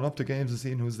turning on up the games and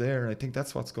seeing who's there. And I think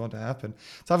that's what's going to happen.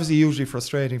 It's obviously hugely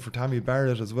frustrating for Tommy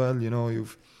Barrett as well. You know,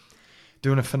 you've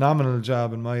doing a phenomenal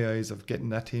job in my eyes of getting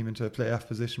that team into a playoff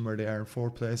position where they are in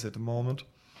fourth place at the moment.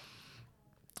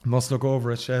 Must look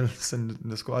over at Shells and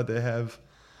the squad they have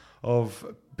of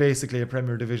basically a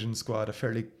Premier Division squad, a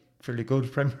fairly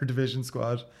good Premier Division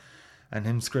squad, and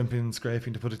him scrimping and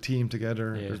scraping to put a team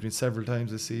together. There's been several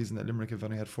times this season that Limerick have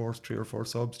only had 3 or 4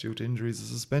 subs due to injuries and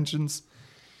suspensions.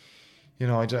 You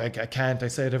know, I can't, I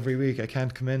say it every week, I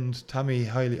can't commend Tommy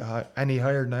any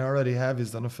higher than I already have. He's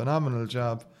done a phenomenal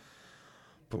job.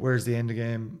 But where's the end of the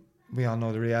game? We all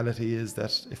know the reality is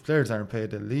that if players aren't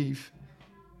paid, they'll leave.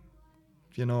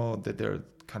 You know, that they're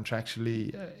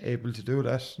contractually able to do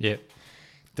that. Yeah.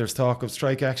 There's talk of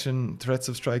strike action, threats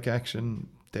of strike action.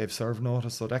 They've served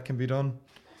notice, so that can be done.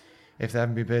 If they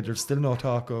haven't been paid, there's still no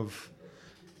talk of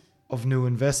new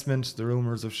investment. The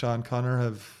rumours of Sean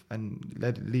Connor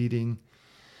leading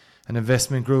an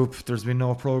investment group. There's been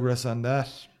no progress on that.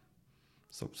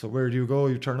 So where do you go?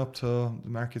 You turn up to the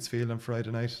Markets Field on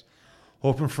Friday night,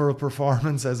 hoping for a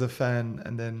performance as a fan,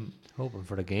 and then hoping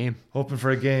for a game.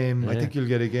 I think you'll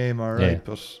get a game, all right.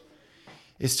 But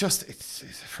it's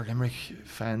for Limerick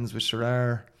fans, which there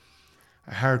are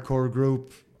a hardcore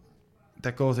group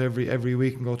that goes every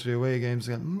week and go to the away games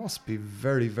again. It must be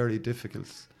very, very difficult.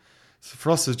 So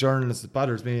for us as journalists, it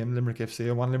bothers me. I'm Limerick FC.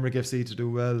 I want Limerick FC to do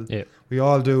well. Yeah. We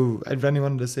all do. And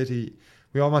anyone in the city,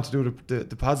 we all want to do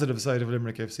the positive side of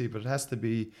Limerick FC, but it has to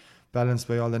be balanced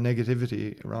by all the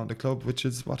negativity around the club, which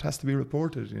is what has to be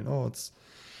reported. You know, it's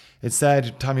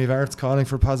sad Tommy Barrett's calling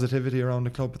for positivity around the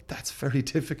club, but that's very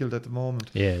difficult at the moment.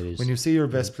 Yeah, it is. When you see your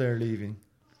best player leaving,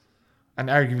 and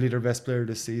arguably their best player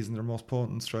this season, their most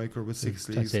potent striker with 6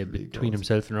 leagues. I'd say between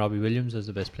himself and Robbie Williams as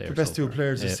the best player. The best two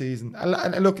players this season.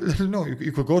 And look, no,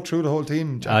 you could go through the whole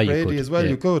team. Jack Brady as well,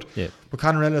 you could. Yeah. But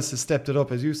Conor Ellis has stepped it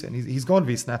up, as you said. He's going to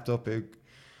be snapped up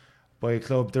by a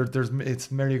club. It's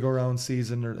merry-go-round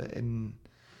season in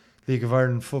League of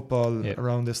Ireland football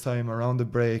around this time, around the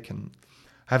break, and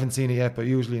haven't seen it yet, but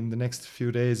usually in the next few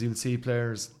days you'll see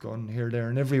players going here, there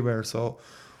and everywhere. So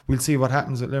we'll see what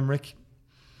happens with Limerick.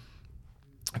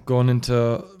 Going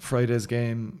into Friday's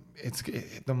game,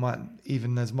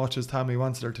 even as much as Tommy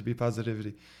wants there to be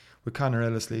positivity, with Conor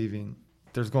Ellis leaving,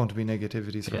 there's going to be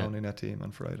negativity surrounding that team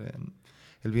on Friday, and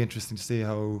it'll be interesting to see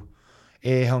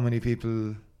how many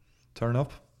people turn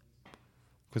up,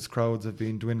 because crowds have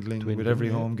been dwindling with every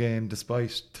home game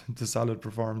despite the solid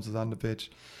performances on the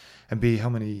pitch, and B, how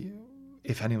many,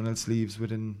 if anyone else leaves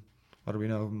within, what are we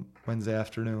now, Wednesday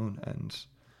afternoon and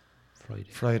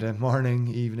Friday morning,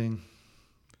 evening.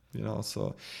 You know,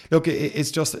 so look,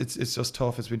 it's just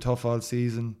tough. It's been tough all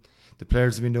season. The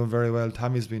players have been doing very well.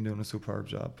 Tommy's been doing a superb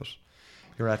job, but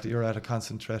you're at a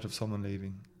constant threat of someone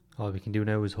leaving. All we can do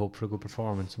now is hope for a good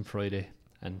performance on Friday.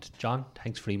 And John,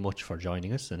 thanks very much for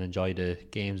joining us, and enjoy the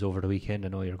games over the weekend. I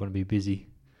know you're going to be busy,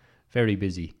 very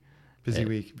busy. Busy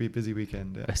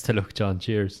weekend. Yeah. Best of luck, John.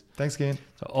 Cheers. Thanks, Cian.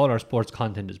 So all our sports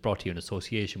content is brought to you in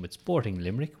association with Sporting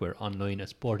Limerick. We're online at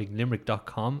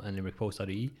sportinglimerick.com and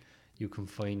limerickpost.ie. You can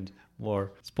find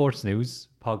more sports news,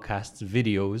 podcasts,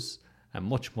 videos, and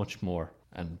much, much more.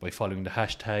 And by following the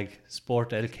hashtag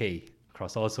SportLK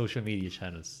across all social media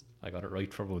channels. I got it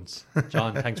right for once.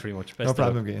 John, thanks very much. No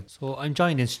problem, Cian. So I'm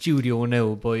joined in studio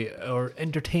now by our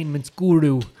entertainment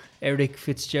guru, Eric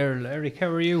Fitzgerald. Eric, how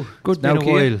are you? Good. It's been a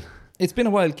while. It's been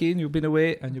a while, Cian. You've been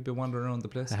away and you've been wandering around the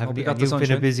place. You've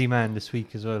been a busy man this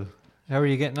week as well. How are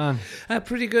you getting on?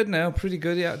 Pretty good now. Pretty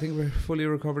good, yeah. I think we're fully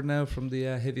recovered now from the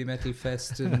heavy metal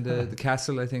fest in the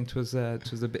castle. I think it was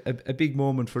a big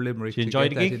moment for Limerick to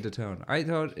get that into town. I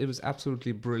thought it was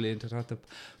absolutely brilliant. I thought the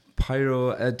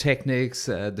pyrotechnics,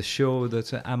 the show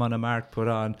that Amon Amark put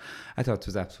on. I thought it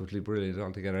was absolutely brilliant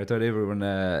altogether. I thought everyone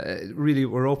really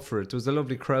were up for it. There was a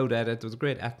lovely crowd at it. There was a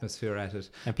great atmosphere at it.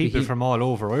 And people from all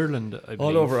over Ireland, I all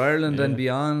believe. over Ireland and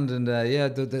beyond. And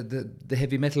the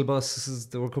heavy metal buses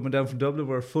that were coming down from Dublin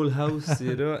were a full house,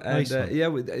 you know. And Nice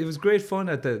one. it was great fun.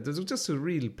 There was just a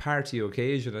real party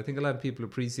occasion. I think a lot of people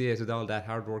appreciated all that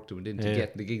hard work that went into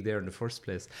getting the gig there in the first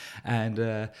place. And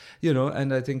you know,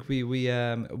 and I think we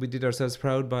did ourselves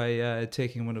proud by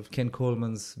taking one of Ken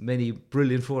Coleman's many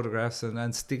brilliant photographs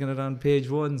and sticking it on page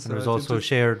one. So And it was also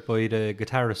shared by the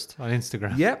guitarist on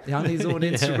Instagram. Yeah, on his own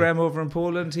Instagram over in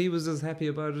Poland. He was as happy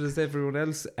about it as everyone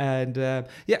else. And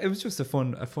it was just a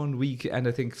fun week. And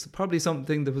I think it's probably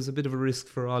something that was a bit of a risk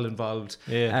for all involved.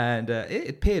 Yeah. And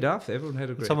it paid off. Everyone had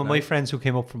a great Some of night. my friends who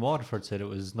came up from Waterford said it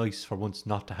was nice for once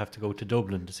not to have to go to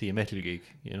Dublin to see a metal gig,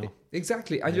 you know.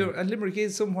 Exactly, and, and Limerick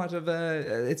is somewhat of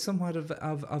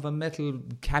a metal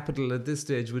capital at this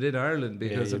stage within Ireland,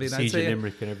 because Siege of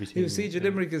Limerick and everything. Siege of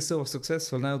Limerick is so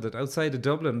successful now that outside of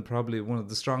Dublin, probably one of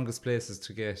the strongest places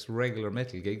to get regular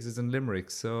metal gigs is in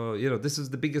Limerick. So you know, this is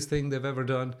the biggest thing they've ever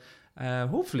done.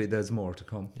 Hopefully, there's more to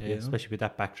come. Yeah, especially with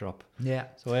that backdrop. Yeah.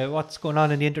 So what's going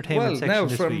on in the entertainment section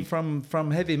this week?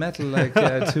 From heavy metal like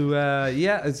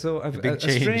to so a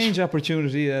strange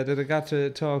opportunity that I got to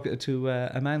talk to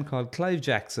a man called Clive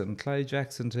Jackson. Clive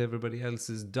Jackson, to everybody else,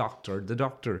 is Doctor. The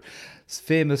Doctor is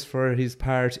famous for his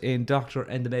part in Doctor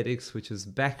and the Medics, which is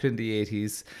back in the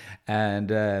 80s,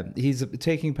 and he's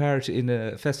taking part in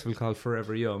a festival called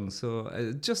Forever Young.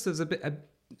 So just as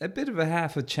a bit of a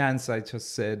half a chance, I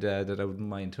just said that I wouldn't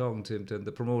mind talking to him. And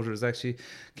the promoters actually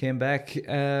came back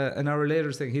an hour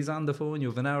later saying, he's on the phone, you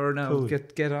have an hour now, cool.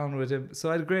 Get on with him. So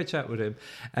I had a great chat with him,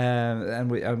 and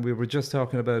we were just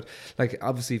talking about, like,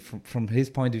 obviously from his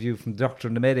point of view, from Doctor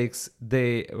and the Medics,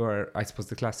 they were, I suppose,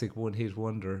 the classic one-hit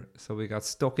wonder. So we got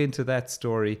stuck into that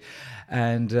story,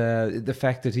 and the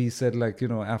fact that he said, like, you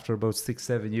know, after about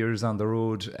 6-7 years on the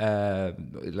road,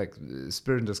 like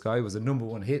Spirit in the Sky was a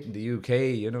 #1 hit in the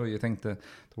UK. You know, you think the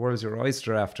world's your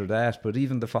oyster after that, but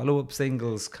even the follow-up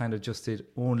singles kind of just did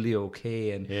only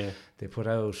okay, and they put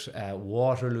out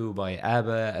Waterloo by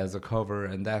ABBA as a cover,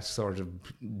 and that sort of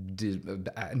did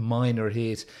a minor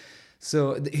hit.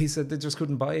 So he said they just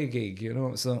couldn't buy a gig, you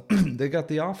know. So they got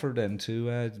the offer then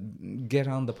to get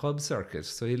on the pub circuit.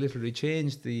 So he literally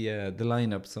changed the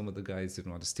lineup. Some of the guys didn't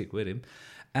want to stick with him.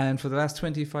 And for the last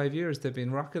 25 years, they've been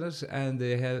rocking it, and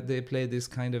they played this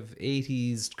kind of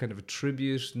 80s kind of a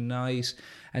tribute night.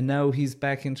 And now he's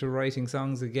back into writing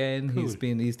songs again. Cool.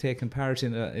 He's taken part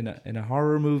in a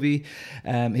horror movie.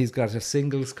 He's got a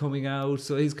singles coming out,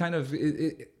 so he's kind of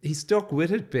he's stuck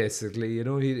with it basically, you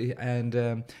know.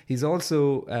 He's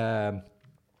also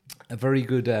a very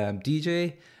good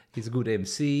DJ. He's a good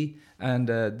MC, and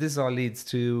this all leads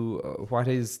to what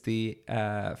is the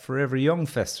Forever Young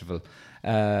Festival,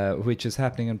 which is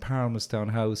happening in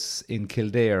Parliamentstown House in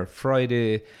Kildare,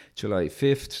 Friday, July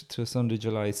 5th to Sunday,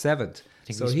 July 7th.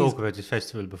 I think we spoke about this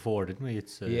festival before, didn't we?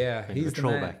 It's he's a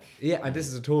throwback. And this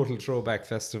is a total throwback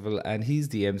festival, and he's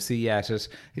the MC at it.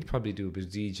 He'll probably do a bit of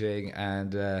DJing,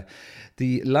 and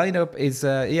the lineup is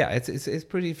it's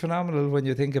pretty phenomenal when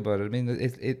you think about it. I mean,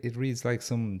 it reads like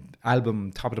some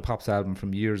album, Top of the Pops album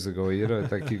from years ago. You know,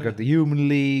 like you've got the Human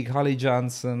League, Holly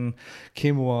Johnson,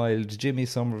 Kim Wilde, Jimmy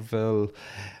Somerville,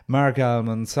 Mark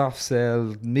Almond, Soft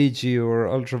Cell, Midgear,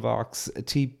 Ultravox,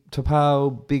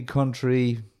 T'Pau, Big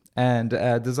Country. And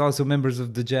there's also members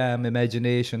of The Jam,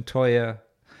 Imagination, Toya,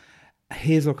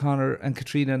 Hayes O'Connor, and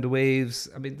Katrina and the Waves.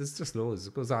 I mean, there's just loads.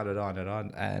 It goes on and on and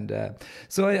on. And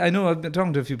so I know I've been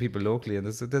talking to a few people locally, and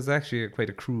there's actually quite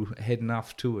a crew heading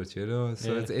off to it, you know.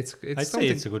 So it's I'd say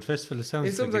it's a good festival. It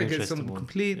sounds like it's something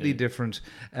completely different.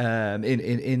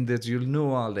 In that you'll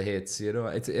know all the hits, you know.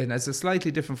 It's a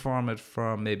slightly different format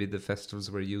from maybe the festivals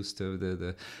we're used to,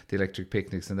 the Electric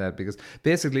Picnics and that, because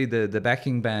basically the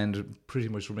backing band pretty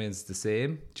much remains the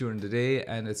same during the day,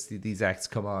 and it's these acts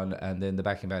come on, and then the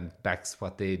backing band backs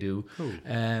what they do. Cool.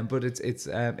 But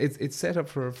it's set up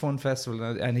for a fun festival,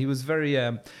 and he was very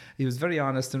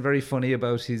honest and very funny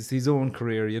about his own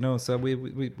career, you know. So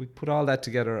we put all that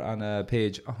together on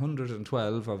page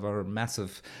 112 of our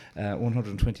massive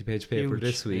 120-page paper. Huge.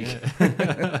 This week,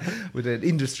 with an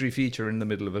industry feature in the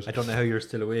middle of it. I don't know how you're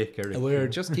still awake, Eric. We're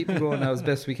just keeping going now as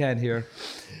best we can here.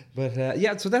 But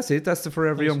so that's it. That's the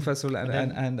Forever Young Festival,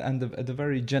 and the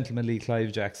very gentlemanly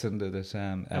Clive Jackson that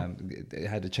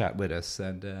had a chat with us,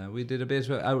 and we did a bit.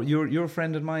 Your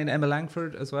friend of mine, Emma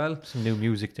Langford, as well. Some new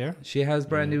music there. She has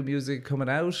brand new music coming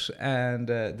out, and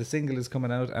the single is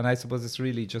coming out. And I suppose it's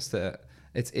really just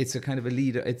it's a kind of a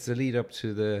lead. It's a lead up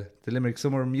to the Limerick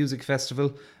Summer Music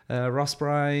Festival, Ross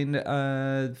Bryan,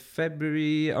 July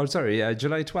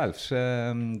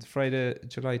 12th, Friday,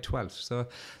 July 12th. So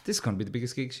this is going to be the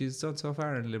biggest gig she's done so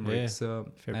far in Limerick. Yeah, so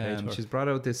fair play to her. she's brought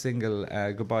out this single,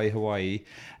 Goodbye Hawaii,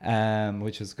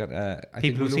 which has got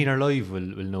people who've seen her live will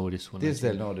know this one.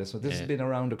 They'll know this one. This has been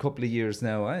around a couple of years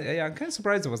now. I'm kind of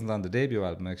surprised it wasn't on the debut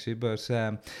album actually, but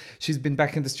she's been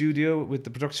back in the studio with the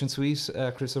production suite,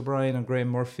 Chris O'Brien and Graham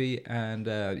Murphy, and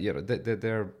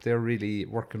they're really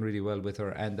working really well with her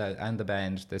and the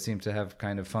band. They seem to have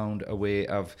kind of found a way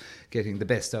of getting the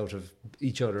best out of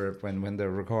each other when they're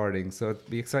recording. So it'll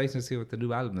be exciting to see what the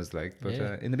new album is like. But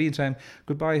in the meantime,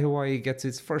 Goodbye Hawaii gets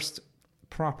its first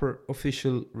proper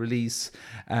official release,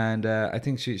 and I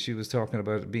think she was talking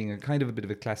about it being a kind of a bit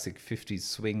of a classic 50s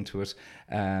swing to it,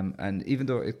 and even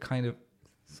though it kind of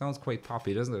sounds quite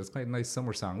poppy, doesn't it? It's quite a nice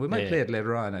summer song. We might play it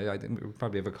later on. I think we'll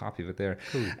probably have a copy of it there.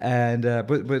 Cool. And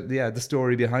but yeah, the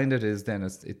story behind it is then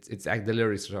it's the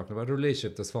lyrics are talking about a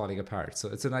relationship that's falling apart. So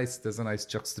there's a nice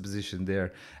juxtaposition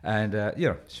there. And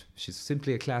she's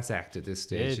simply a class act at this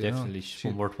stage. Yeah, definitely. She's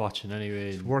one worth watching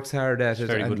anyway. She works hard at it.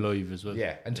 Very good live as well.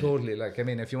 Yeah, and totally. Like, I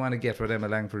mean, if you want to get what Emma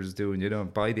Langford is doing,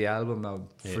 buy the album now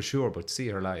for sure, but see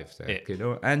her live.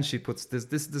 And she puts this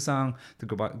is the song, the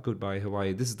Goodbye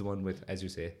Hawaii. This is the one with, as you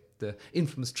say, the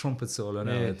infamous trumpet solo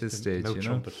now at this stage,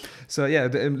 trumpet. So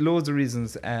loads of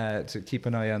reasons to keep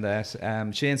an eye on that.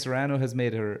 Shane Serrano has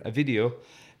made her a video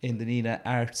in the Nina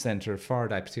Art Centre for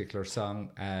that particular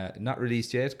song, not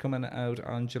released yet, coming out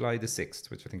on July the 6th,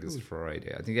 which I think is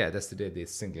Friday. I think that's the day the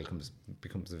single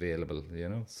becomes available,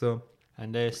 so.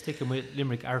 And sticking with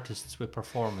Limerick artists with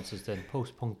performances, then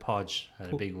Post Punk Podge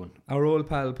had a big one. Our old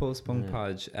pal Post Punk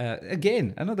Podge,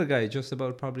 again another guy just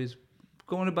about probably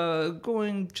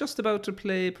going just about to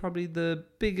play probably the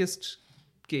biggest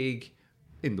gig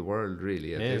in the world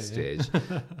really at this stage.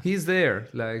 He's there.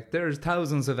 Like, there's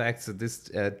thousands of acts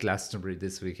at Glastonbury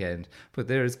this weekend, but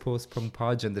there's Post Punk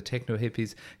Podge and the Techno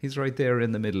Hippies. He's right there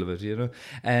in the middle of it,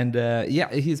 and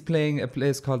he's playing a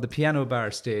place called the Piano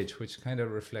Bar Stage, which kind of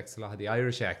reflects a lot of the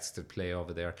Irish acts that play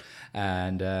over there.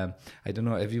 And I don't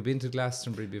know, have you been to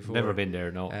Glastonbury before? Never been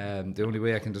there, no. The only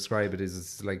way I can describe it is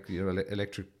it's like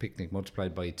electric picnic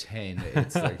multiplied by 10.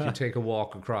 It's like you take a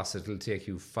walk across it, it'll take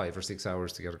you 5 or 6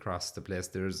 hours to get across the place.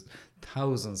 There's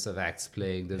thousands of acts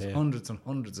playing. There's hundreds and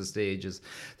hundreds of stages.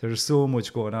 There's so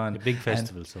much going on. A big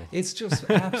festival, so it's just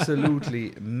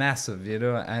absolutely massive,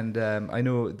 And I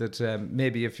know that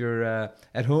maybe if you're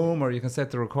at home or you can set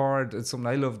the record, it's something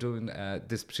I love doing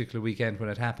this particular weekend when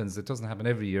it happens. It doesn't happen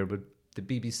every year, but the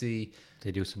BBC,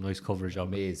 they do some nice coverage of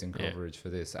amazing coverage for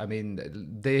this. I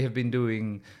mean, they have been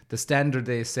doing the standard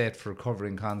they set for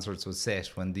covering concerts was set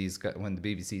when the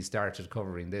BBC started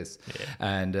covering this,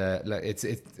 and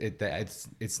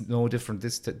it's no different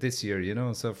this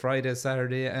year, So Friday,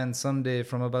 Saturday, and Sunday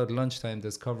from about lunchtime,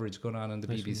 there's coverage going on the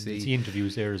BBC. There's the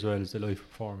interviews there as well as the live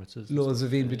performances. Loads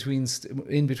of in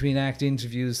between act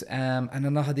interviews, and a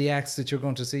lot of the acts that you're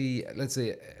going to see, let's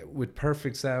say, with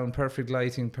perfect sound, perfect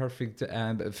lighting, perfect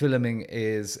filming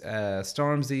is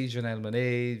Stormzy, Janelle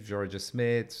Monáe, Georgia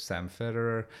Smith, Sam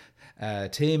Federer,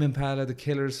 Tame Impala, The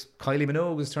Killers. Kylie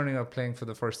Minogue is turning up playing for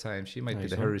the first time. She might be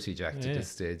the heritage act at this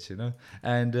stage,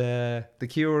 And The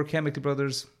Cure, Chemical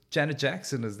Brothers, Janet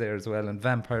Jackson is there as well, and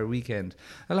Vampire Weekend.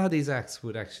 A lot of these acts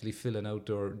would actually fill an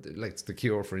outdoor, like The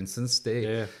Cure, for instance.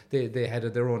 They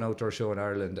had their own outdoor show in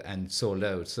Ireland and sold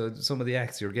out. So some of the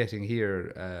acts you're getting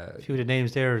here, a few of the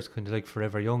names there is kind of like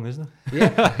Forever Young, isn't it?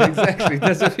 Yeah, exactly.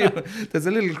 There's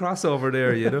a little crossover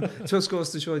there, It just goes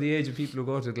to show the age of people who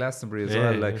go to Glastonbury as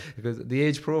well. Because the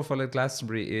age profile at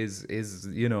Glastonbury is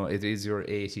it is your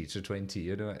 80 to 20,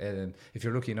 and if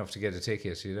you're lucky enough to get a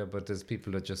ticket, but there's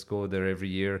people that just go there every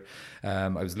year. I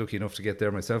was lucky enough to get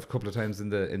there myself a couple of times in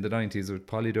the 90s with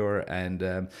Polydor, and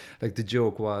the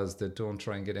joke was that don't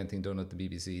try and get anything done at the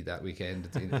BBC that weekend.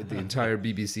 The entire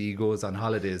BBC goes on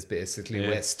holidays basically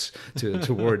west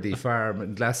toward the farm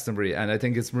in Glastonbury, and I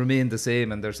think it's remained the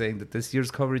same, and they're saying that this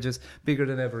year's coverage is bigger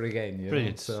than ever again.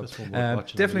 Brilliant. So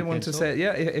definitely want to say,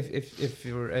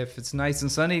 if it's nice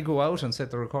and sunny, go out and set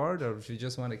the record, or if you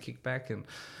just want to kick back and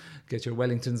get your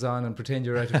Wellingtons on and pretend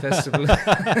you're at a festival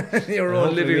in your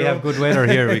own living room. We have good weather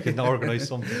here. We can organise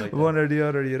something like that. One or the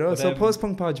other, But, so Post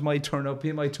Punk Podge might turn up.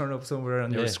 He might turn up somewhere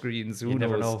on your screens. Who knows?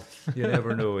 Never know. You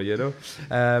never know,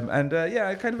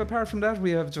 kind of apart from that,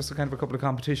 we have just a couple of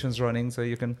competitions running. So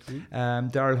you can,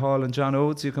 Daryl Hall and John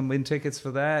Oates, you can win tickets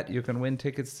for that. You can win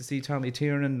tickets to see Tommy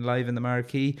Tiernan live in the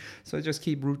Marquee. So just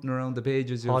keep rooting around the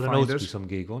pages. You'll find it. Some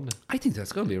gig, won't it? I think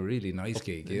that's going to be a really nice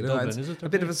gig. Dublin, is it? A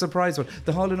bit of a surprise one.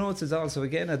 The Hall & Oates is also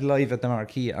again live at the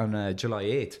Marquee on July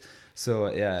 8th.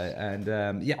 So yeah,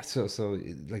 and so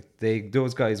like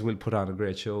those guys will put on a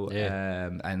great show.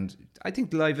 And I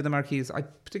think Live at the Marquee is a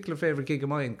particular favourite gig of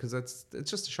mine because it's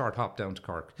just a short hop down to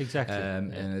Cork. Exactly.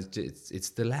 And it's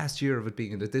the last year of it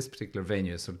being at this particular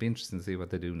venue, so it'll be interesting to see what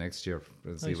they do next year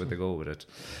and see what they go with it.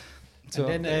 So,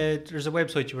 and then there's a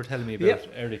website you were telling me about,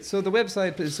 Eric. So the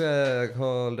website is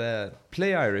called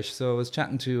Play Irish. So I was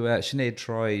chatting to Sinead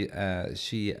Troy.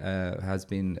 She has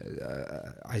been,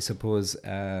 I suppose,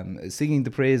 singing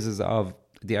the praises of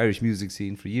the Irish music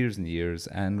scene for years and years,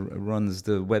 and runs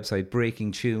the website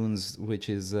Breaking Tunes, which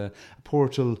is a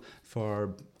portal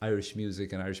for Irish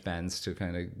music and Irish bands to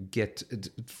kind of get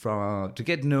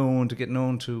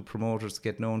known to promoters, to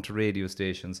get known to radio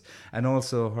stations. And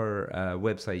also her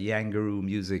website Yangaroo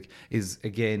Music is,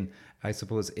 again, I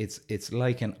suppose it's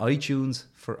like an iTunes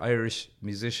for Irish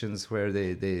musicians, where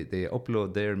they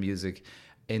upload their music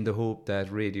in the hope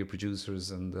that radio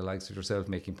producers and the likes of yourself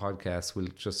making podcasts will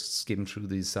just skim through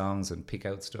these songs and pick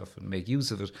out stuff and make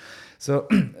use of it. So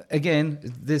again,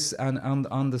 this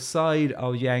on the side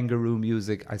of Yangaroo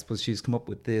Music, I suppose she's come up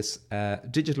with this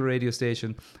digital radio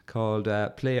station called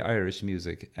Play Irish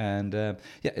Music. And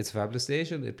it's a fabulous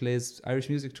station. It plays Irish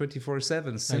music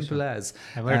 24/7, simple as.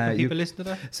 And where can people listen to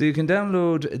that? So you can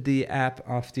download the app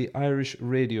off the Irish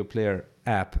Radio Player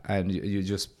app, and you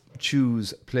just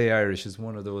choose Play Irish as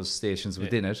one of those stations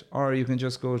within it, or you can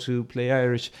just go to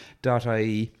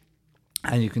playirish.ie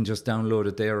and you can just download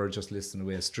it there, or just listen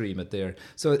away, stream it there.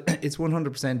 So it's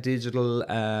 100% digital. There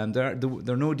are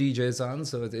no DJs on,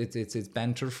 so it's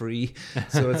banter free.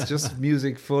 So it's just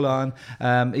music full on.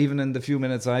 Even in the few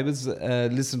minutes I was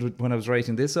listening to when I was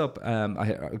writing this up,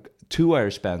 two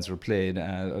Irish bands were played.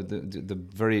 The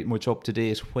very much up to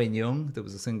date When Young, there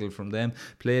was a single from them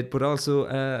played, but also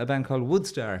a band called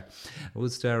Woodstar.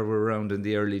 Woodstar were around in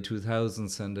the early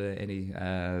 2000s, and any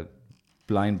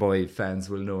Blind Boy fans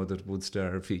will know that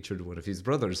Woodstar featured one of his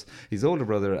brothers, his older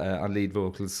brother, on lead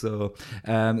vocals. So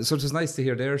it was nice to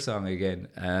hear their song again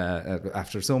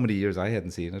after so many years. I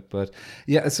hadn't seen it, but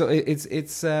yeah. So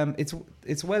it's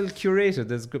well curated.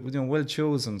 There's good, well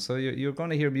chosen. So you're going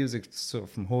to hear music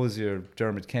from Hozier,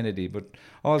 Dermot Kennedy, but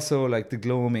also like the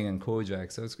Gloaming and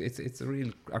Kojak. So it's a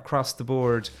real across the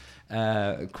board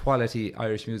quality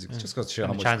Irish music. It's just got to show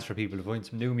how much chance for people to find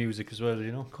some new music as well,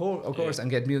 you know. Of course, and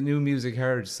get new music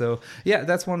heard. So yeah,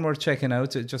 that's one worth checking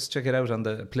out. Just check it out on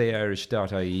the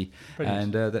playirish.ie.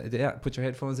 Brilliant. And put your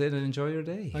headphones in and enjoy your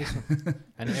day. Nice one.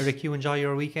 And Eric, you enjoy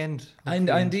your weekend? I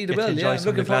indeed will. Yeah, I'm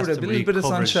looking forward to a little bit of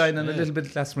sunshine and a little bit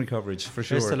of Glastonbury coverage for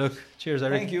sure. Best of luck. Cheers,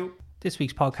 Eric. Thank you. This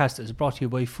week's podcast is brought to you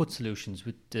by Foot Solutions,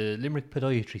 with the Limerick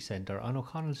Podiatry Centre on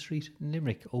O'Connell Street in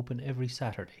Limerick, open every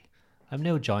Saturday. I'm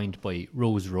now joined by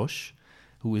Rose Rush,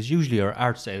 who is usually our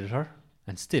arts editor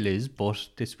and still is, but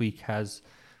this week has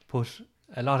put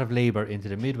a lot of labour into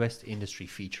the Midwest industry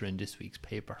feature in this week's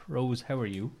paper. Rose, how are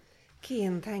you?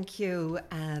 Cian, thank you.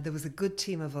 There was a good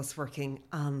team of us working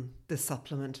on this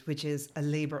supplement, which is a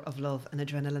labour of love and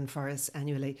adrenaline for us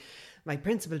annually. My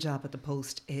principal job at the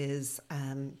Post is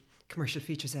commercial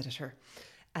features editor,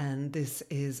 and this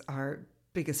is our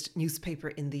biggest newspaper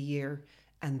in the year,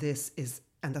 and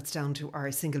that's down to our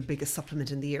single biggest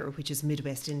supplement in the year, which is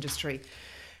Midwest Industry.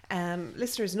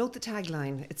 Listeners, note the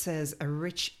tagline. It says a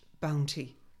rich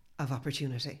bounty of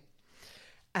opportunity.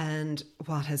 And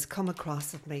what has come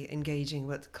across of me engaging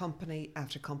with company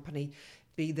after company,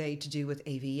 be they to do with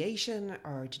aviation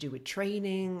or to do with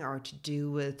training or to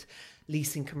do with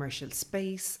leasing commercial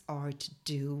space or to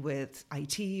do with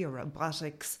IT or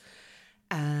robotics,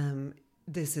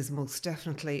 this is most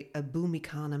definitely a boom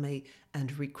economy,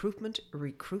 and recruitment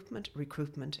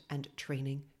and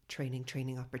training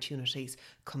opportunities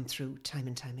come through time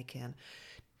and time again.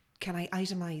 Can I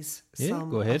itemise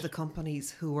some of the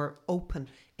companies who are open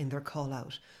in their call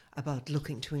out about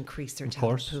looking to increase their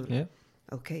talent pool? Yeah.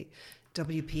 Okay.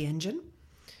 WP Engine,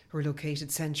 who are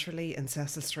located centrally in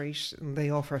Cecil Street, and they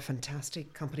offer a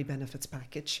fantastic company benefits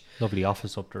package. Lovely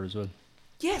office up there as well.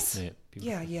 Yes.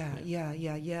 Yeah.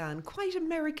 And quite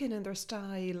American in their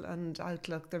style and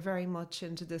outlook. They're very much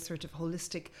into this sort of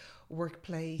holistic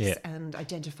workplace and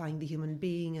identifying the human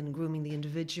being and grooming the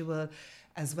individual,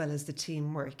 as well as the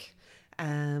teamwork.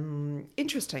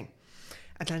 Interesting.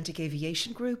 Atlantic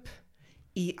Aviation Group,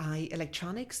 EI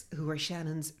Electronics, who are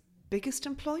Shannon's biggest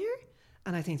employer,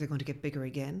 and I think they're going to get bigger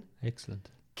again. Excellent.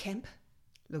 Kemp,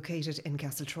 located in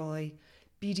Castletroy,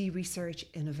 BD Research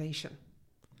Innovation.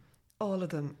 All of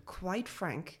them quite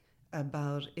frank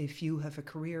about if you have a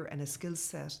career and a skill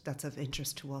set that's of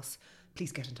interest to us,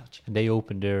 please get in touch. And they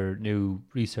opened their new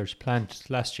research plant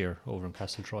last year over in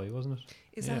Castletroy, wasn't it?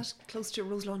 Is that close to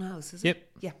Roselawn House, is it?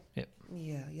 Yeah.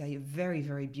 Yeah, very,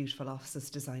 very beautiful offices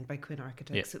designed by Quinn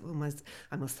Architects, whom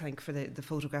I must thank for the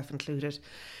photograph included.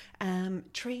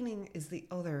 Training is the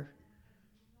other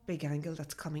big angle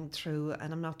that's coming through,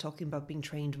 and I'm not talking about being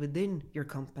trained within your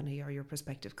company or your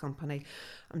prospective company.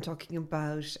 I'm talking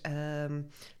about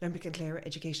Limerick and Clare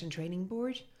Education Training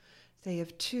Board. They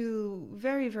have two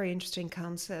very, very interesting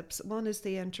concepts. One is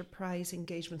the Enterprise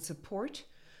Engagement Support,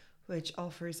 which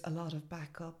offers a lot of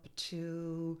backup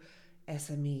to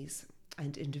SMEs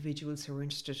and individuals who are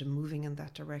interested in moving in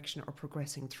that direction or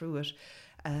progressing through it.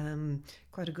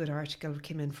 Quite a good article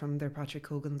came in from their Patrick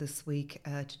Hogan this week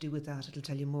to do with that. It'll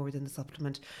tell you more within the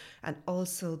supplement. And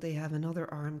also they have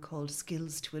another arm called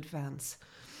Skills to Advance.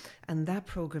 And that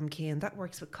programme that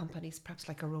works with companies perhaps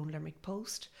like our own Limerick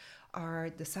Post, or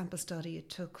the sample study it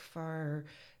took for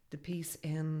the piece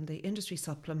in the industry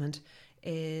supplement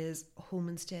is Home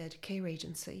Instead Care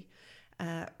Agency.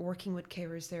 Working with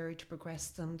carers there to progress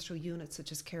them through units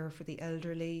such as care for the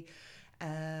elderly,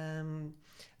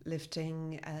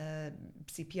 lifting,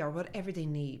 CPR, whatever they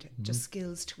need. Just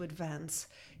Skills to Advance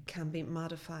can be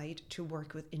modified to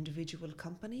work with individual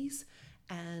companies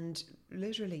and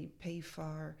literally pay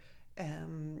for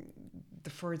the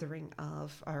furthering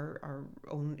of our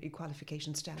own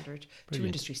equalification standard to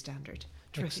industry standard.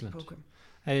 Terrific programme.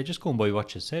 Just going by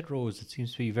what you said, Rose, it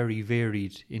seems to be a very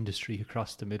varied industry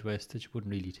across the Midwest that you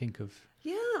wouldn't really think of.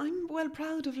 Yeah, I'm well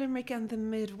proud of Limerick and the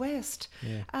Midwest.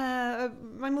 Yeah.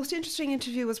 My most interesting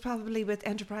interview was probably with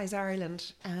Enterprise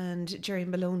Ireland and Jerry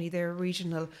Maloney, their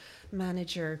regional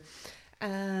manager.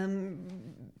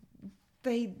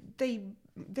 They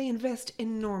invest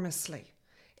enormously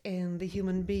in the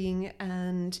human being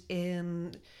and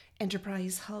in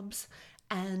enterprise hubs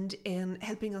and in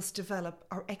helping us develop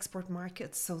our export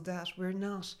markets so that we're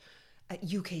not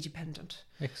UK dependent.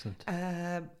 Excellent.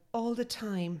 All the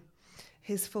time,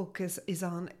 his focus is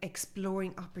on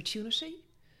exploring opportunity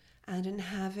and in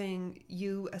having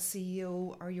you as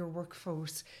CEO or your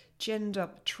workforce ginned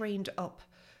up, trained up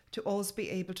to always be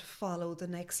able to follow the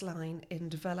next line in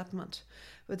development.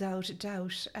 Without a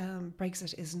doubt,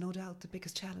 Brexit is no doubt the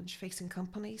biggest challenge facing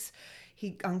companies.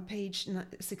 On page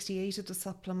 68 of the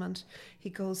supplement, he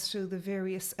goes through the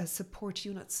various support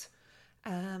units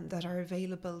that are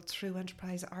available through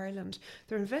Enterprise Ireland.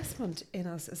 Their investment in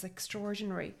us is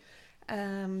extraordinary.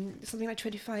 Something like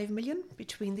 25 million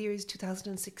between the years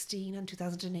 2016 and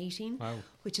 2018, wow.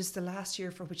 Which is the last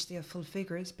year for which they have full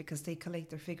figures because they collate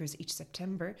their figures each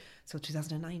September. So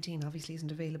 2019 obviously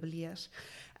isn't available yet.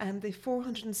 And they've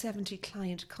 470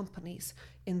 client companies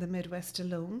in the Midwest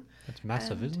alone. That's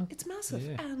massive, isn't it? It's massive.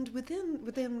 Yeah. And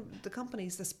within the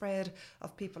companies, the spread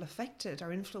of people affected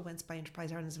or influenced by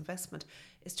Enterprise Ireland's investment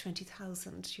is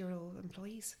 20,000 euro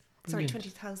employees. Brilliant. Sorry,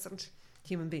 20,000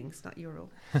 human beings, not euro.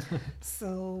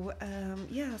 So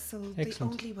Excellent. The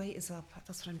only way is up.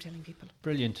 That's what I'm telling people.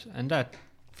 Brilliant. And that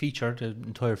feature, the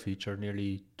entire feature,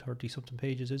 nearly 30 something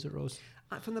pages, is it, Rose?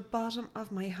 From the bottom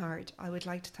of my heart, I would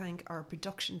like to thank our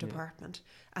production department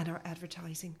and our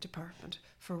advertising department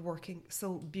for working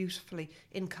so beautifully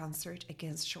in concert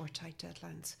against short, tight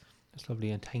deadlines. That's lovely,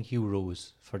 and thank you,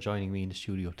 Rose, for joining me in the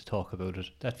studio to talk about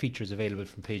it. That feature is available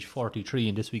from page 43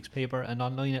 in this week's paper and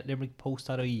online at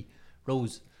limerickpost.ie.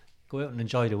 Rose, go out and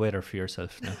enjoy the weather for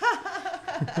yourself now.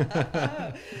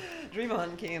 Dream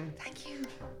on, Cian. Thank you.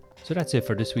 So that's it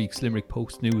for this week's Limerick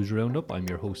Post News Roundup. I'm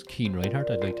your host, Cian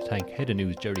Reinhardt. I'd like to thank Head of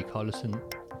News Jerry Collison,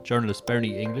 journalist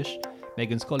Bernie English,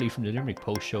 Megan Scully from the Limerick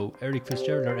Post Show, Eric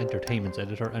Fitzgerald, our entertainment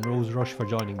editor, and Rose Rush for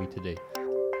joining me today.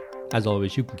 As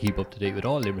always, you can keep up to date with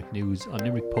all Limerick news on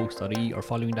limerickpost.ie or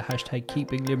following the hashtag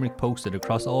Keeping Limerick Posted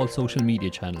across all social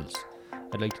media channels.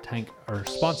 I'd like to thank our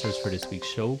sponsors for this week's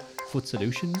show, Foot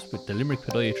Solutions with the Limerick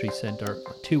Podiatry Centre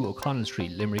on 2 O'Connell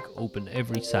Street, Limerick, open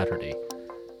every Saturday.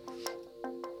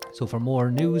 So for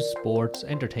more news, sports,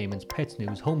 entertainments, pets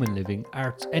news, home and living,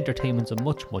 arts, entertainments and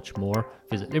much, much more,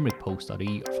 visit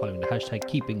limerickpost.ie or following the hashtag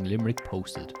Keeping Limerick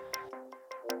Posted.